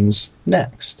happens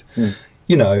next.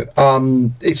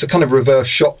 It's a kind of reverse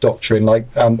shock doctrine. Like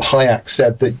Hayek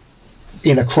said that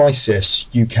in a crisis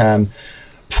you can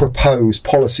propose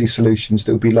policy solutions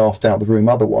that would be laughed out of the room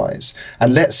otherwise,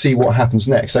 and let's see what happens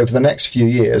next. Over the next few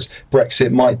years,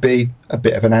 Brexit might be a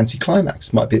bit of an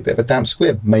anticlimax, might be a bit of a damp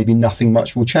squib, maybe nothing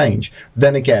much will change.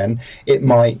 Then again, it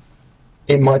might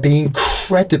be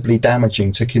incredibly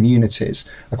damaging to communities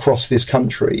across this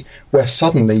country, where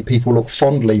suddenly people look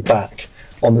fondly back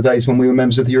on the days when we were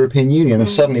members of the European Union, and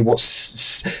suddenly what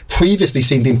previously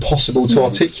seemed impossible to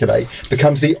articulate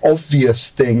becomes the obvious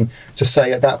thing to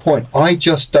say at that point. I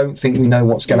just don't think we know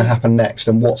what's going to happen next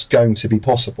and what's going to be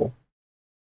possible.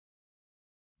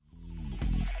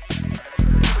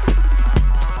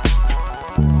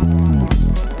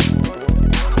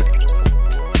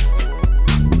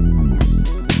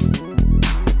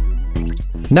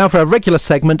 Now for our regular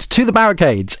segment, To the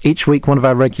Barricades. Each week, one of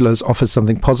our regulars offers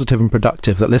something positive and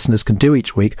productive that listeners can do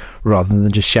each week rather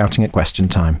than just shouting at question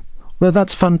time. Well,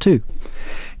 that's fun too.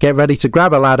 Get ready to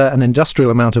grab a ladder and an industrial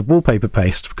amount of wallpaper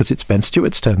paste, because it's Ben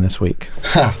Stewart's turn this week.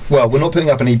 Well, we're not putting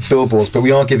up any billboards, but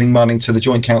we are giving money to the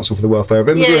Joint Council for the Welfare of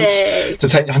Immigrants.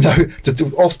 I know,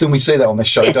 often we say that on this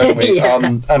show, don't we?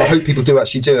 And I hope people do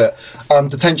actually do it.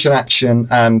 Detention Action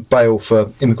and Bail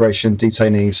for Immigration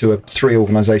Detainees, who are three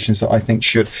organisations that I think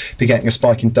should be getting a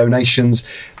spike in donations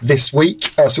this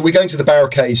week. So we're going to the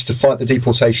barricades to fight the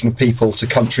deportation of people to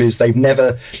countries they've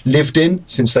never lived in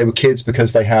since they were kids,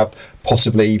 because they have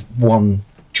possibly one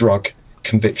drug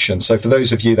conviction. So for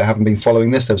those of you that haven't been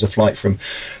following this, there was a flight from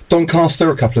Doncaster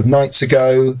a couple of nights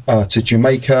ago to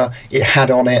Jamaica. It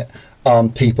had on it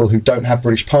people who don't have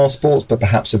British passports but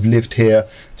perhaps have lived here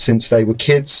since they were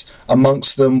kids.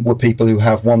 Amongst them were people who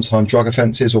have one-time drug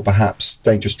offences or perhaps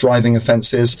dangerous driving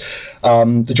offences.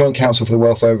 The Joint Council for the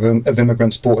Welfare of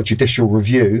Immigrants brought a judicial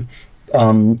review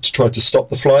to try to stop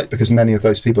the flight, because many of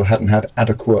those people hadn't had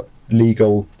adequate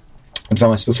legal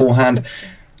advice beforehand.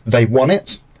 They won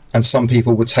it, and some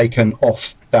people were taken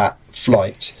off that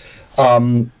flight.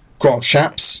 Grant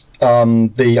Shapps,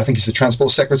 I think he's the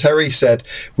Transport Secretary, said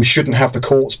we shouldn't have the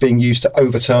courts being used to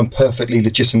overturn perfectly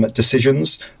legitimate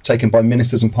decisions taken by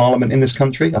ministers and parliament in this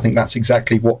country. I think that's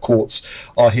exactly what courts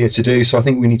are here to do. So I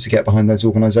think we need to get behind those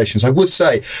organisations. I would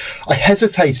say I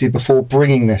hesitated before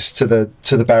bringing this to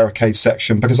the barricade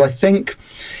section, because I think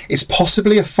it's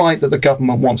possibly a fight that the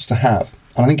government wants to have.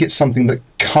 And I think it's something that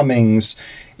Cummings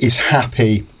is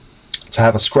happy to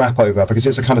have a scrap over, because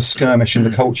it's a kind of skirmish in the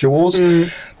culture wars.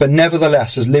 But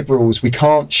nevertheless, as Liberals, we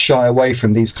can't shy away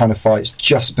from these kind of fights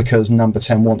just because Number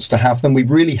 10 wants to have them. We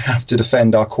really have to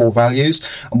defend our core values,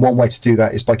 and one way to do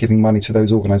that is by giving money to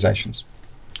those organisations.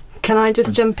 Can I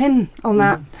just jump in on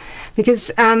that?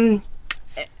 Because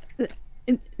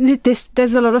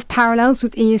there's a lot of parallels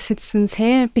with EU citizens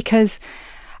here, because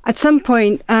at some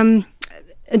point a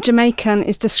Jamaican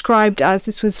is described as,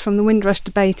 this was from the Windrush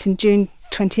debate in June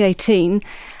 2018,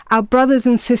 our brothers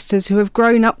and sisters who have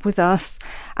grown up with us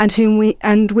and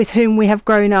with whom we have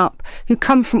grown up, who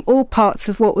come from all parts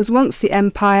of what was once the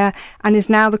Empire and is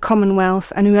now the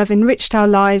Commonwealth, and who have enriched our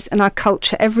lives and our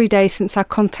culture every day since our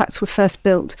contacts were first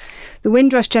built. The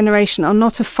Windrush generation are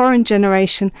not a foreign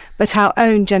generation, but our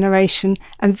own generation,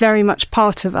 and very much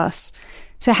part of us.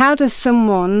 So how does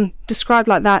someone described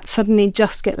like that suddenly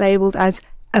just get labelled as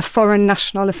a foreign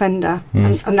national offender,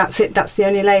 and that's it, that's the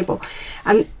only label?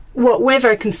 And what we're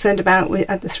very concerned about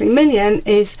at the 3 million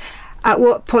is, at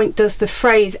what point does the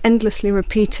phrase endlessly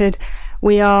repeated,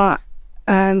 we are,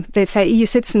 they say EU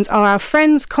citizens are our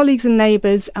friends, colleagues and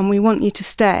neighbours, and we want you to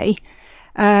stay,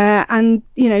 and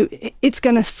it's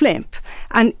going to flip.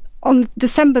 And on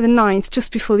December the 9th,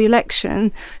 just before the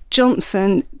election,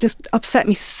 Johnson just upset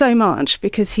me so much,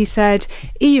 because he said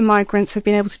EU migrants have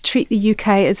been able to treat the UK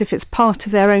as if it's part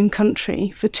of their own country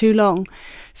for too long.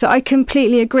 So I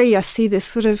completely agree. I see this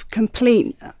sort of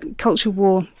complete culture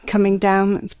war coming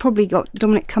down. It's probably got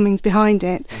Dominic Cummings behind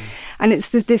it. And it's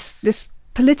this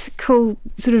political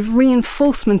sort of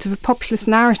reinforcement of a populist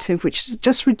narrative, which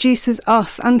just reduces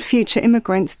us and future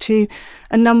immigrants to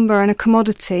a number and a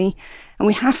commodity. And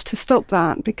we have to stop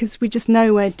that, because we just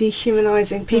know where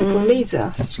dehumanising people leads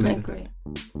us. Absolutely. I agree.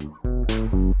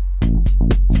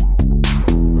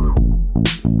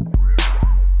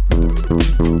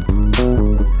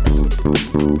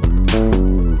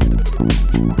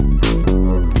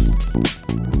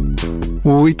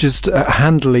 Well, we just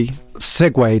handily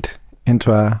segued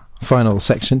into our final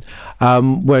section.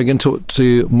 We're going to talk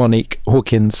to Monique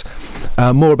Hawkins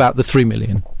more about the 3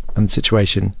 million and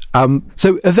situation.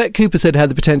 So Yvette Cooper said it had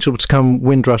the potential to become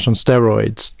Windrush on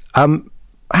steroids.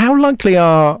 How likely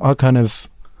are kind of,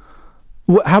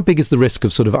 how big is the risk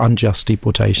of sort of unjust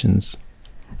deportations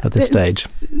at this stage?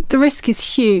 The risk is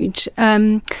huge,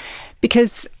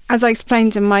 because, as I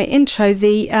explained in my intro,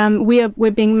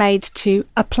 we're being made to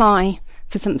apply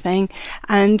for something,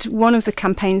 and one of the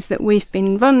campaigns that we've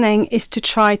been running is to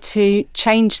try to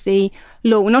change the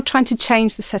law. We're not trying to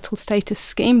change the settled status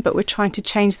scheme, but we're trying to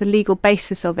change the legal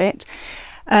basis of it,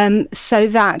 so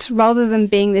that rather than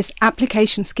being this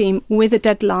application scheme with a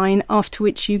deadline after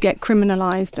which you get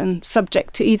criminalised and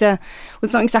subject to either, well,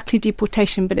 it's not exactly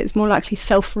deportation, but it's more likely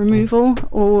self-removal,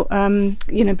 or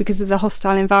because of the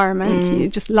hostile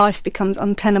environment, just life becomes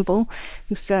untenable.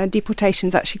 So deportation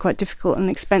is actually quite difficult and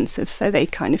expensive, so they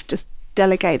kind of just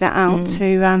delegate that out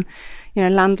to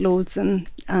landlords and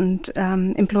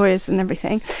employers and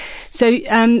everything. So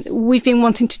we've been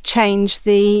wanting to change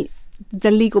the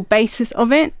legal basis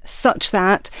of it, such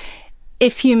that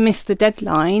if you miss the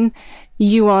deadline,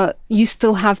 you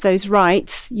still have those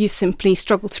rights. You simply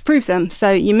struggle to prove them.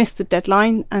 So you miss the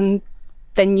deadline, and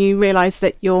then you realise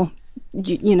that you're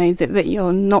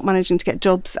not managing to get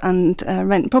jobs and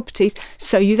rent properties.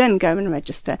 So you then go and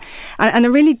register. And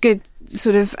a really good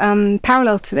sort of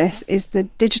parallel to this is the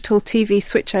digital TV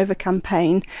switchover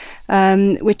campaign,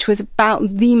 which was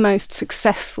about the most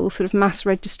successful sort of mass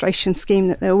registration scheme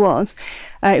that there was.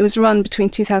 It was run between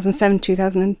 2007 and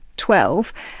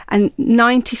 2012, and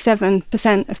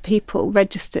 97% of people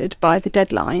registered by the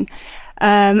deadline.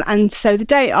 And so the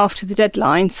day after the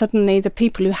deadline, suddenly the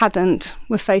people who hadn't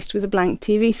were faced with a blank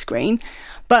TV screen.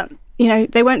 But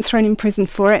they weren't thrown in prison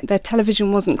for it. Their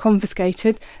television wasn't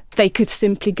confiscated. They could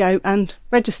simply go and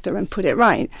register and put it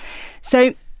right.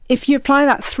 So if you apply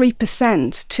that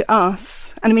 3% to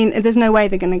us, and I mean, there's no way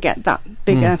they're going to get that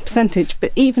bigger percentage,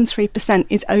 but even 3%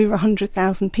 is over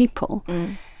 100,000 people.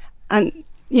 And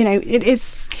it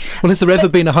is. Well, has there ever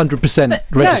been 100%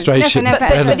 registration? No,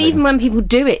 never. But even when people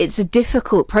do it, it's a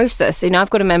difficult process. I've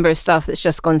got a member of staff that's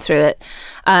just gone through it,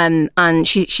 and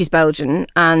she's Belgian,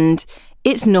 and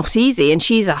it's not easy. And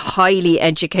she's a highly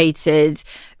educated,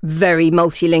 very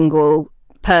multilingual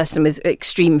person with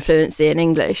extreme fluency in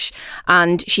English,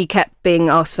 and she kept being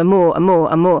asked for more and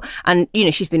more and more. And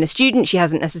she's been a student, she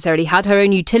hasn't necessarily had her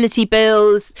own utility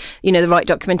bills, the right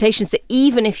documentation. So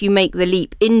even if you make the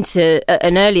leap into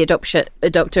an early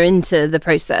adopter into the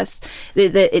process,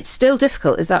 it's still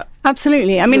difficult. Is that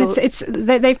absolutely? I mean,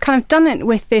 they've kind of done it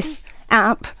with this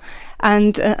app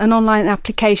and an online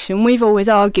application. We've always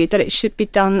argued that it should be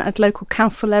done at local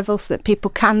council level so that people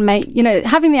can make,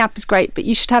 having the app is great, but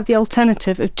you should have the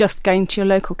alternative of just going to your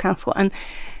local council and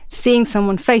seeing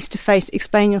someone face to face,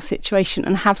 explain your situation,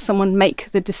 and have someone make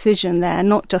the decision there,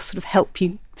 not just sort of help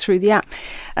you through the app.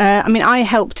 I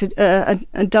helped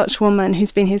a Dutch woman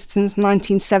who's been here since the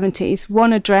 1970s,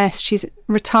 one address, she's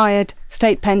retired,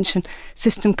 state pension,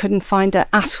 system couldn't find her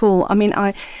at all.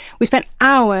 We spent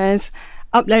hours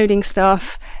uploading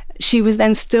stuff. She was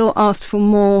then still asked for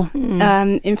more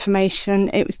information.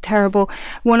 It was terrible.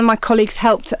 One of my colleagues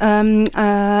helped an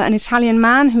Italian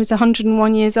man who was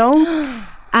 101 years old,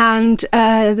 and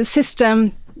the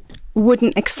system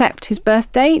wouldn't accept his birth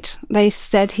date. They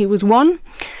said he was 1.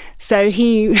 So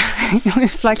he it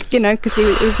was like, because he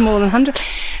was more than 100.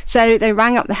 So they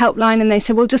rang up the helpline and they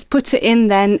said, well, just put it in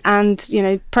then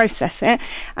and, process it.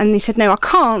 And he said, no, I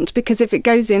can't, because if it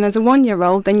goes in as a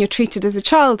 1-year-old, then you're treated as a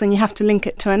child and you have to link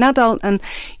it to an adult. And,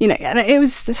 and it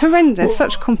was horrendous,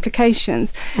 such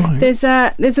complications. Right. There's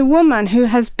a woman who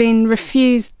has been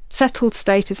refused settled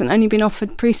status and only been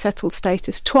offered pre-settled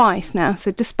status twice now,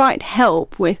 so despite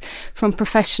help from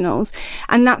professionals,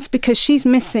 and that's because she's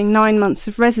missing 9 months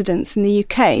of residence in the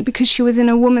UK because she was in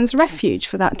a woman's refuge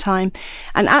for that time.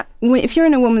 And if you're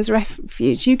in a woman's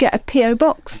refuge, you get a PO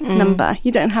box number,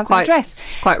 you don't have an address,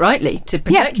 quite rightly, to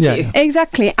protect you.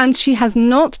 Exactly. And she has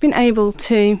not been able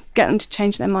to get them to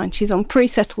change their mind. She's on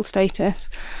pre-settled status,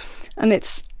 and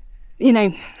it's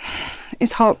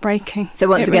it's heartbreaking. So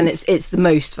once again, it's the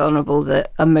most vulnerable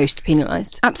that are most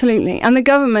penalised. Absolutely. And the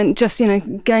government just,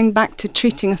 going back to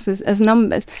treating us as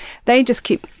numbers, they just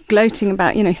keep gloating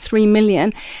about, 3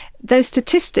 million. Those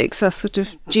statistics are sort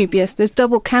of dubious. There's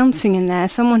double counting in there.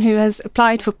 Someone who has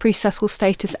applied for pre-settled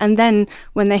status and then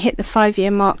when they hit the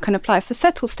 5-year mark can apply for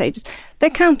settled status,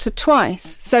 they're counted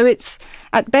twice. So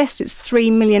at best it's 3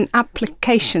 million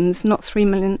applications, not 3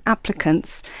 million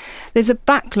applicants. There's a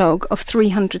backlog of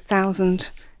 300,000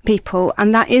 people,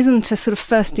 and that isn't a sort of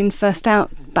first in, first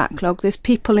out backlog. There's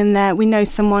people in there. We know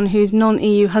someone who's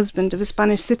non-EU husband of a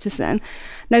Spanish citizen,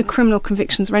 no criminal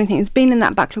convictions or anything, has been in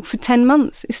that backlog for 10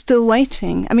 months, is still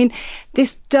waiting.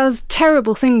 This does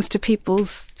terrible things to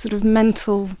people's sort of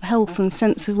mental health and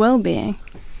sense of well-being.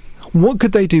 What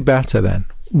could they do better then?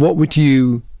 What would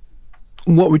you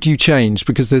change?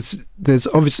 Because there's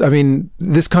obviously,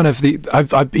 this kind of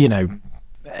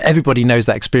everybody knows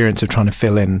that experience of trying to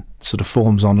fill in sort of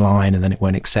forms online and then it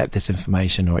won't accept this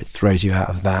information or it throws you out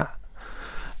of that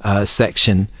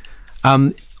section.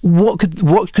 What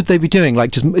could they be doing?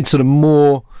 Like just sort of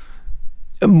more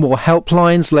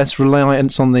helplines, less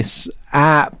reliance on this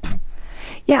app?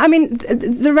 Yeah,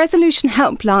 the resolution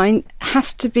helpline,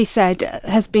 has to be said,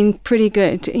 has been pretty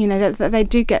good. That they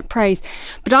do get praise.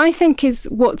 But I think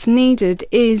what's needed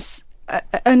is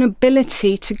an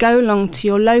ability to go along to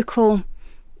your local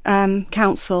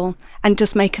council and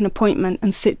just make an appointment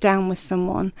and sit down with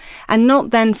someone, and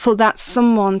not then for that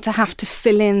someone to have to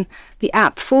fill in the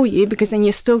app for you, because then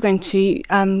you're still going to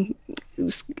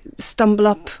stumble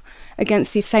up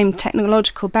against these same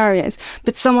technological barriers,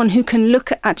 but someone who can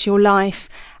look at your life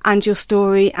and your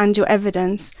story and your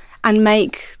evidence and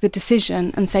make the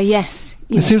decision and say yes.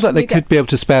 It seems like they could be able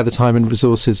to spare the time and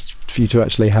resources for you to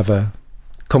actually have a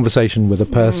conversation with a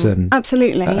person.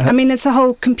 Absolutely. It's a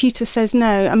whole computer says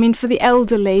no. For the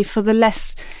elderly, for the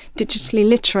less digitally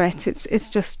literate, it's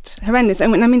just horrendous.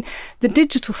 The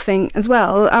digital thing as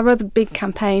well, our other big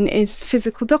campaign is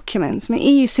physical documents.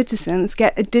 EU citizens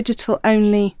get a digital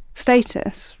only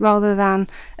status rather than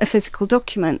a physical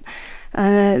document.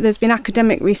 There's been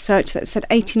academic research that said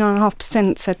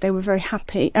 89.5% said they were very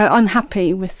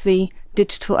unhappy with the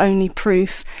digital only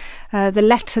proof. The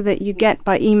letter that you get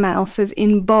by email says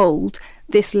in bold,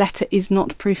 this letter is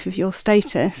not proof of your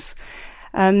status.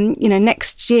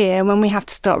 Next year when we have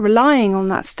to start relying on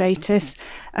that status,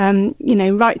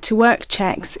 right to work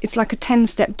checks, it's like a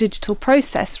 10-step digital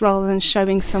process rather than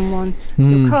showing someone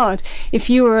your card. If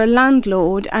you were a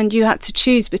landlord and you had to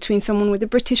choose between someone with a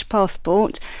British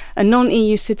passport, a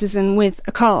non-EU citizen with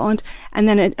a card, and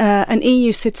then an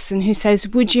EU citizen who says,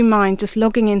 would you mind just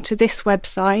logging into this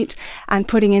website and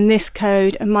putting in this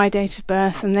code and my date of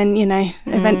birth, and then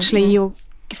eventually you'll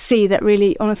see that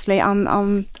really honestly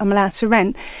I'm allowed to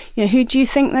rent. Who do you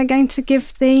think they're going to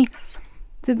give the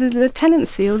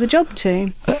tenancy or the job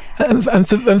to? And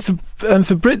for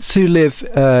Brits who live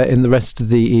in the rest of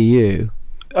the EU,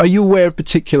 are you aware of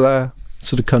particular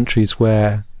sort of countries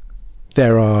where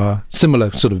there are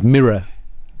similar sort of mirror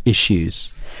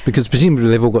issues? Because presumably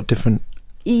they've all got different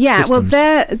systems. Well,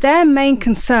 their main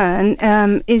concern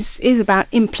is about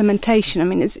implementation. I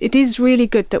mean, it is really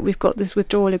good that we've got this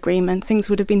withdrawal agreement. Things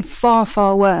would have been far,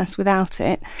 far worse without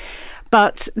it.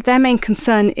 But their main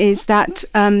concern is that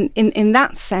in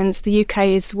that sense, the UK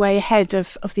is way ahead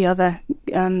of the other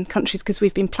countries, because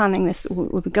we've been planning this,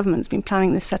 or the government's been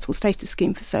planning this settled status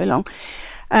scheme for so long.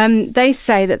 They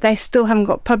say that they still haven't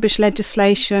got published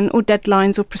legislation or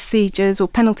deadlines or procedures or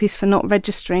penalties for not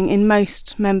registering in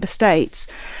most member states.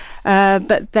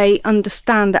 But they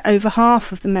understand that over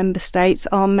half of the member states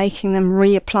are making them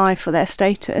reapply for their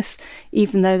status,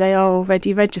 even though they are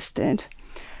already registered.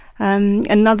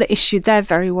 Another issue they're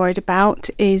very worried about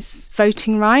is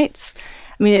voting rights.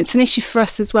 I mean, it's an issue for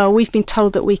us as well. We've been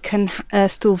told that we can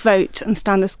still vote and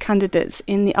stand as candidates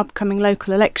in the upcoming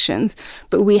local elections,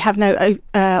 but we have no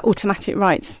automatic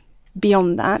rights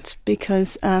beyond that,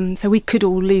 because so we could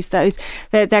all lose those.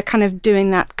 They're kind of doing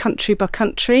that country by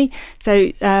country.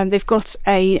 So they've got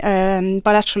a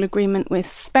bilateral agreement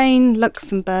with Spain,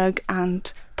 Luxembourg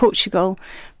and Portugal,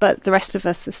 but the rest of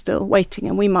us are still waiting,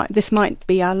 and this might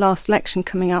be our last election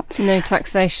coming up. No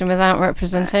taxation without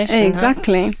representation.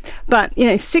 Exactly. Right? But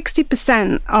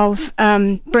 60% of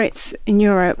Brits in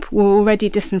Europe were already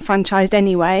disenfranchised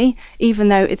anyway, even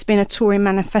though it's been a Tory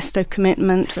manifesto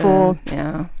commitment for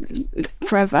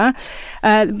forever.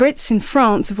 The Brits in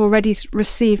France have already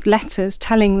received letters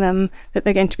telling them that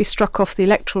they're going to be struck off the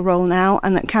electoral roll now,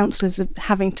 and that councillors are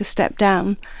having to step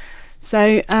down.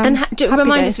 So,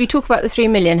 remind us, we talk about the 3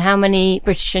 million. How many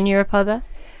British in Europe are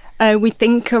there? We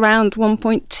think around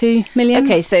 1.2 million.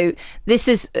 Okay, so this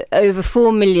is over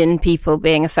 4 million people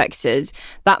being affected.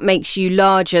 That makes you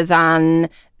larger than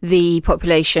the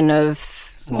population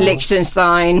of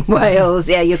Liechtenstein, Wales.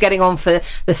 Yeah, you're getting on for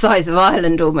the size of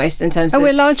Ireland almost in terms of...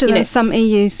 we're larger than some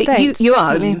EU states. You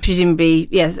are, presumably,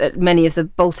 yes, many of the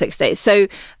Baltic states. So...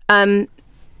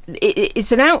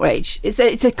 it's an outrage. It's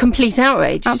a complete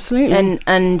outrage. Absolutely.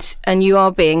 And you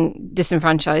are being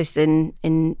disenfranchised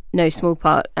in no small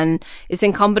part, and it's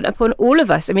incumbent upon all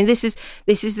of us. I mean, this is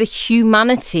the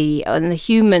humanity and the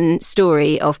human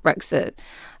story of Brexit.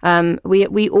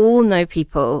 We all know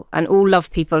people and all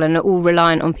love people and are all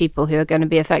reliant on people who are going to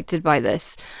be affected by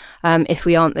this. If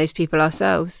we aren't those people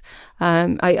ourselves,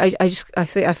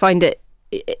 I find it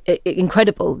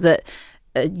incredible that.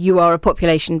 You are a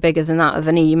population bigger than that of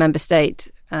an EU member state,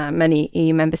 many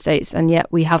EU member states, and yet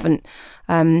we haven't,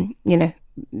 done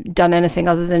anything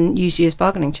other than use you as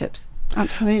bargaining chips.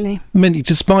 Absolutely. Mindy,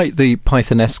 despite the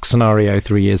Python-esque scenario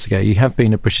 3 years ago, you have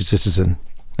been a British citizen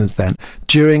since then,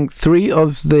 during 3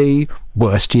 of the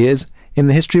worst years in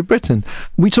the history of Britain.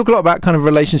 We talk a lot about kind of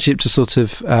relationship to sort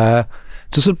of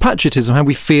patriotism, how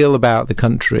we feel about the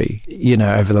country,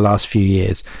 over the last few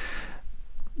years.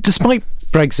 Despite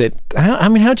Brexit,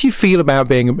 how do you feel about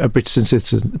being a British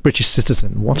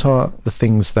citizen? What are the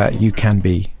things that you can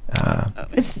be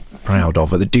proud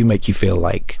of, or that do make you feel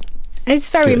like? It's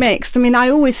very mixed. I mean, I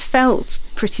always felt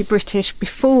pretty British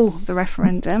before the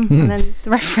referendum, and then the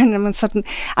referendum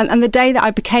and the day that I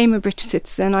became a British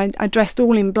citizen, I dressed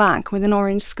all in black with an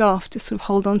orange scarf to sort of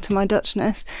hold on to my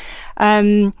Dutchness.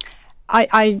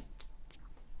 I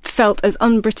felt as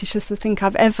un-British as I think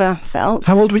I've ever felt.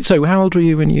 How old were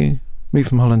you when you moved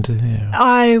from Holland to here?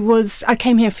 I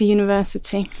came here for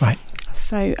university. Right.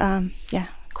 So,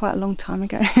 quite a long time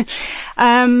ago.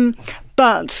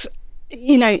 But,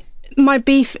 my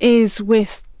beef is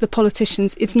with the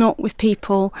politicians. It's not with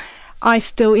people. I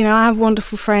still, I have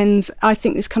wonderful friends. I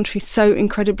think this country is so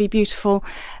incredibly beautiful.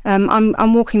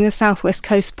 I'm walking the Southwest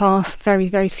Coast Path very,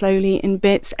 very slowly in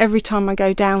bits. Every time I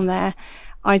go down there,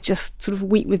 I just sort of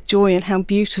weep with joy at how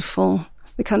beautiful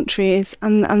the country is,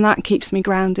 and that keeps me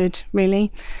grounded,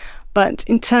 really. But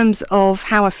in terms of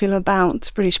how I feel about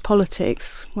British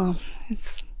politics, well,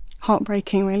 it's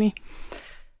heartbreaking, really.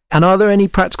 And are there any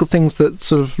practical things that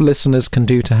sort of listeners can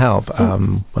do to help,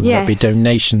 whether that be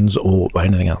donations or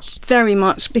anything else? Very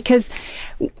much, because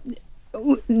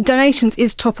donations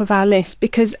is top of our list,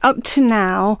 because up to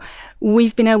now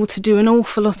we've been able to do an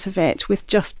awful lot of it with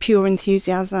just pure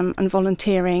enthusiasm and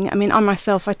volunteering. I mean, I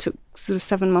took sort of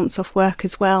 7 months off work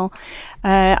as well.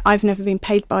 I've never been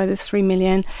paid by the 3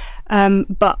 million,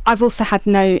 but I've also had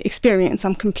no experience.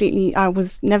 I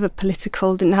was never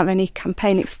political, didn't have any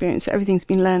campaign experience. So everything's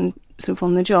been learned sort of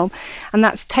on the job, and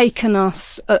that's taken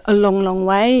us a long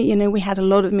way. You know, we had a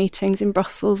lot of meetings in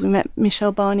Brussels. We met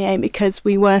Michel Barnier because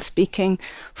we were speaking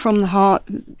from the heart,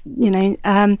 you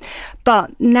know,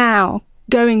 but now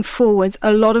going forwards,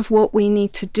 a lot of what we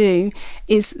need to do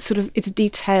is it's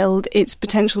detailed, it's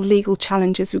potential legal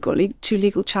challenges. We've got 2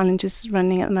 legal challenges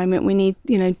running at the moment. We need,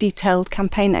 you know, detailed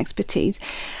campaign expertise,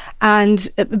 and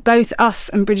both us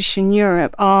and British in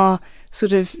Europe are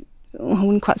I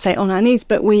wouldn't quite say on our knees,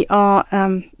 but we are,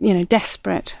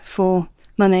 desperate for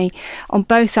money. On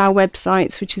both our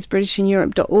websites, which is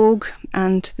britishineurope.org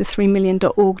and the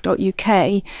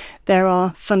 3million.org.uk, there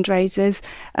are fundraisers.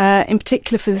 In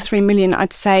particular for the 3 million,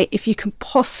 I'd say if you can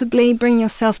possibly bring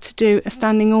yourself to do a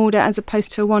standing order as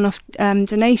opposed to a one-off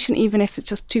donation, even if it's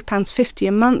just £2.50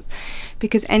 a month,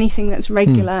 because anything that's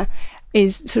regular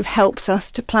helps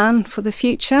us to plan for the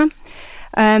future.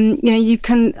 You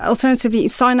can alternatively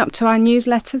sign up to our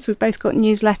newsletters. We've both got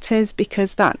newsletters,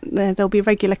 because there'll be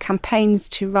regular campaigns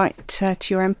to write to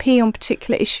your MP on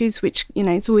particular issues, which, you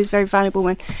know, it's always very valuable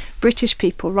when British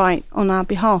people write on our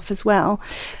behalf as well.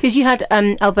 Because you had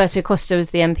Alberto Costa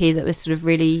as the MP that was sort of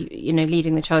really, you know,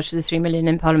 leading the charge for the 3 million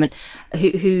in Parliament.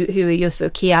 Who are your sort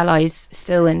of key allies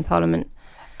still in Parliament?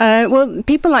 Well,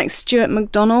 people like Stuart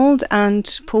MacDonald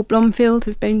and Paul Blomfield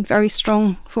have been very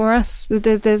strong for us.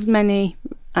 There's many,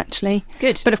 actually.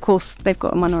 Good. But of course, they've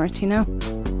got a minority now.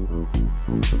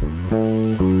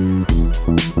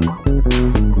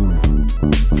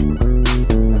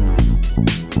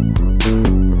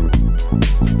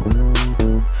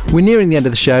 We're nearing the end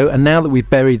of the show, and now that we've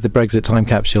buried the Brexit time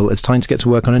capsule, it's time to get to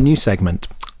work on a new segment.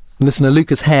 Listener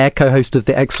Lucas Hare, co-host of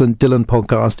the excellent Dylan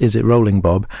podcast Is It Rolling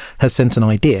Bob, has sent an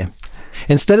idea.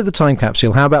 Instead of the time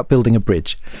capsule, how about building a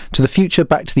bridge? To the future,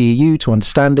 back to the EU, to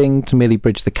understanding, to merely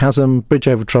bridge the chasm, bridge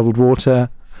over troubled water,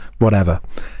 whatever.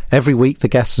 Every week, the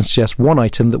guests suggest one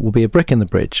item that will be a brick in the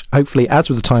bridge. Hopefully, as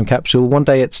with the time capsule, one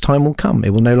day its time will come.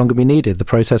 It will no longer be needed. The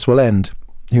process will end.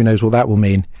 Who knows what that will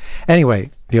mean?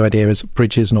 Anyway, the idea is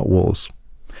bridges, not walls.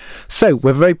 So,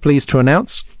 we're very pleased to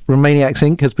announce Romaniacs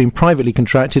Inc. has been privately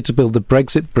contracted to build the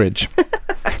Brexit Bridge.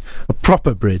 A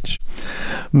proper bridge.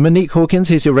 Monique Hawkins,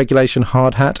 here's your regulation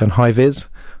hard hat and high vis.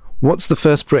 What's the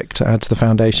first brick to add to the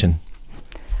foundation?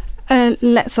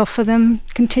 Let's offer them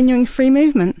continuing free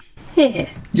movement. Yeah.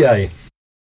 Yay.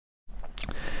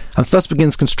 And thus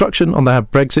begins construction on the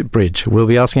Brexit Bridge. We'll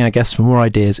be asking our guests for more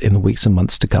ideas in the weeks and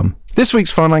months to come. This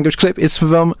week's foreign language clip is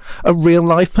from a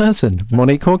real-life person,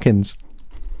 Monique Hawkins.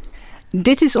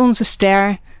 Dit is onze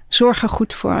ster. Zorg er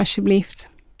goed voor, alsjeblieft.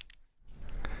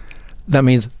 That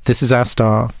means this is our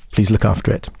star. Please look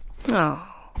after it. Oh.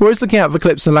 We're always looking out for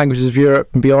clips in the languages of Europe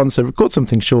and beyond, so record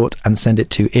something short and send it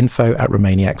to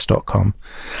info@romaniacs.com.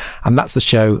 And that's the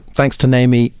show. Thanks to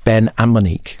Naomi, Ben and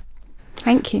Monique.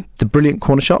 Thank you. The brilliant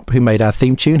Corner Shop, who made our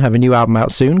theme tune, have a new album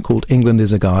out soon called England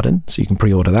is a Garden, so you can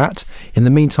pre-order that. In the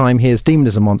meantime, here's Demon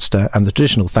is a Monster and the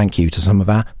traditional thank you to some of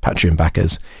our Patreon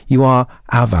backers. You are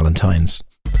our Valentines.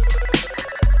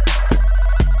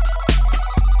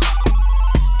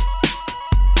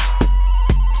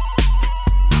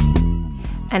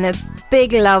 And a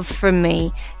big love from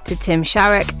me to Tim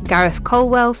Sharrock, Gareth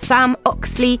Colwell, Sam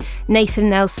Oxley, Nathan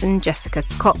Nelson, Jessica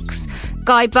Cox,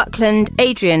 Guy Buckland,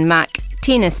 Adrian Mack,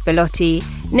 Tina Spilotti,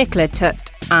 Nicola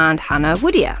Tutt and Hannah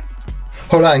Woodier.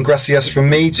 Hola and gracias from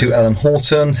me to Ellen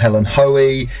Horton, Helen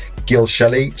Hoey, Gil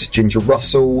Shalit, Ginger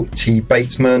Russell, T.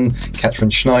 Bateman,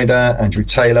 Catherine Schneider, Andrew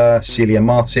Taylor, Celia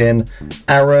Martin,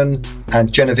 Aaron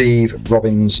and Genevieve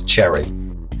Robbins-Cherry.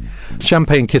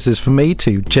 Champagne kisses from me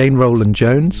to Jane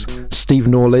Rowland-Jones, Steve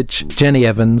Norledge, Jenny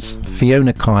Evans,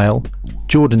 Fiona Kyle,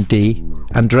 Jordan D,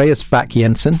 Andreas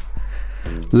Back-Jensen,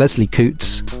 Leslie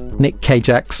Coots, Nick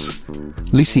Kajax,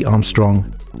 Lucy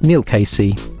Armstrong, Neil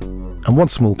Casey, and one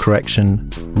small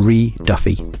correction, Ree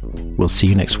Duffy. We'll see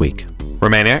you next week.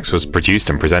 Romaniacs was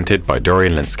produced and presented by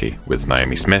Dorian Linsky with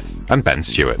Naomi Smith and Ben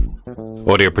Stewart.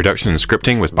 Audio production and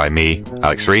scripting was by me,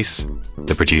 Alex Rees.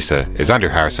 The producer is Andrew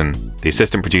Harrison, the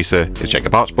assistant producer is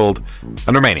Jacob Archbold,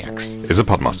 and Romaniacs is a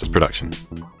Podmasters production.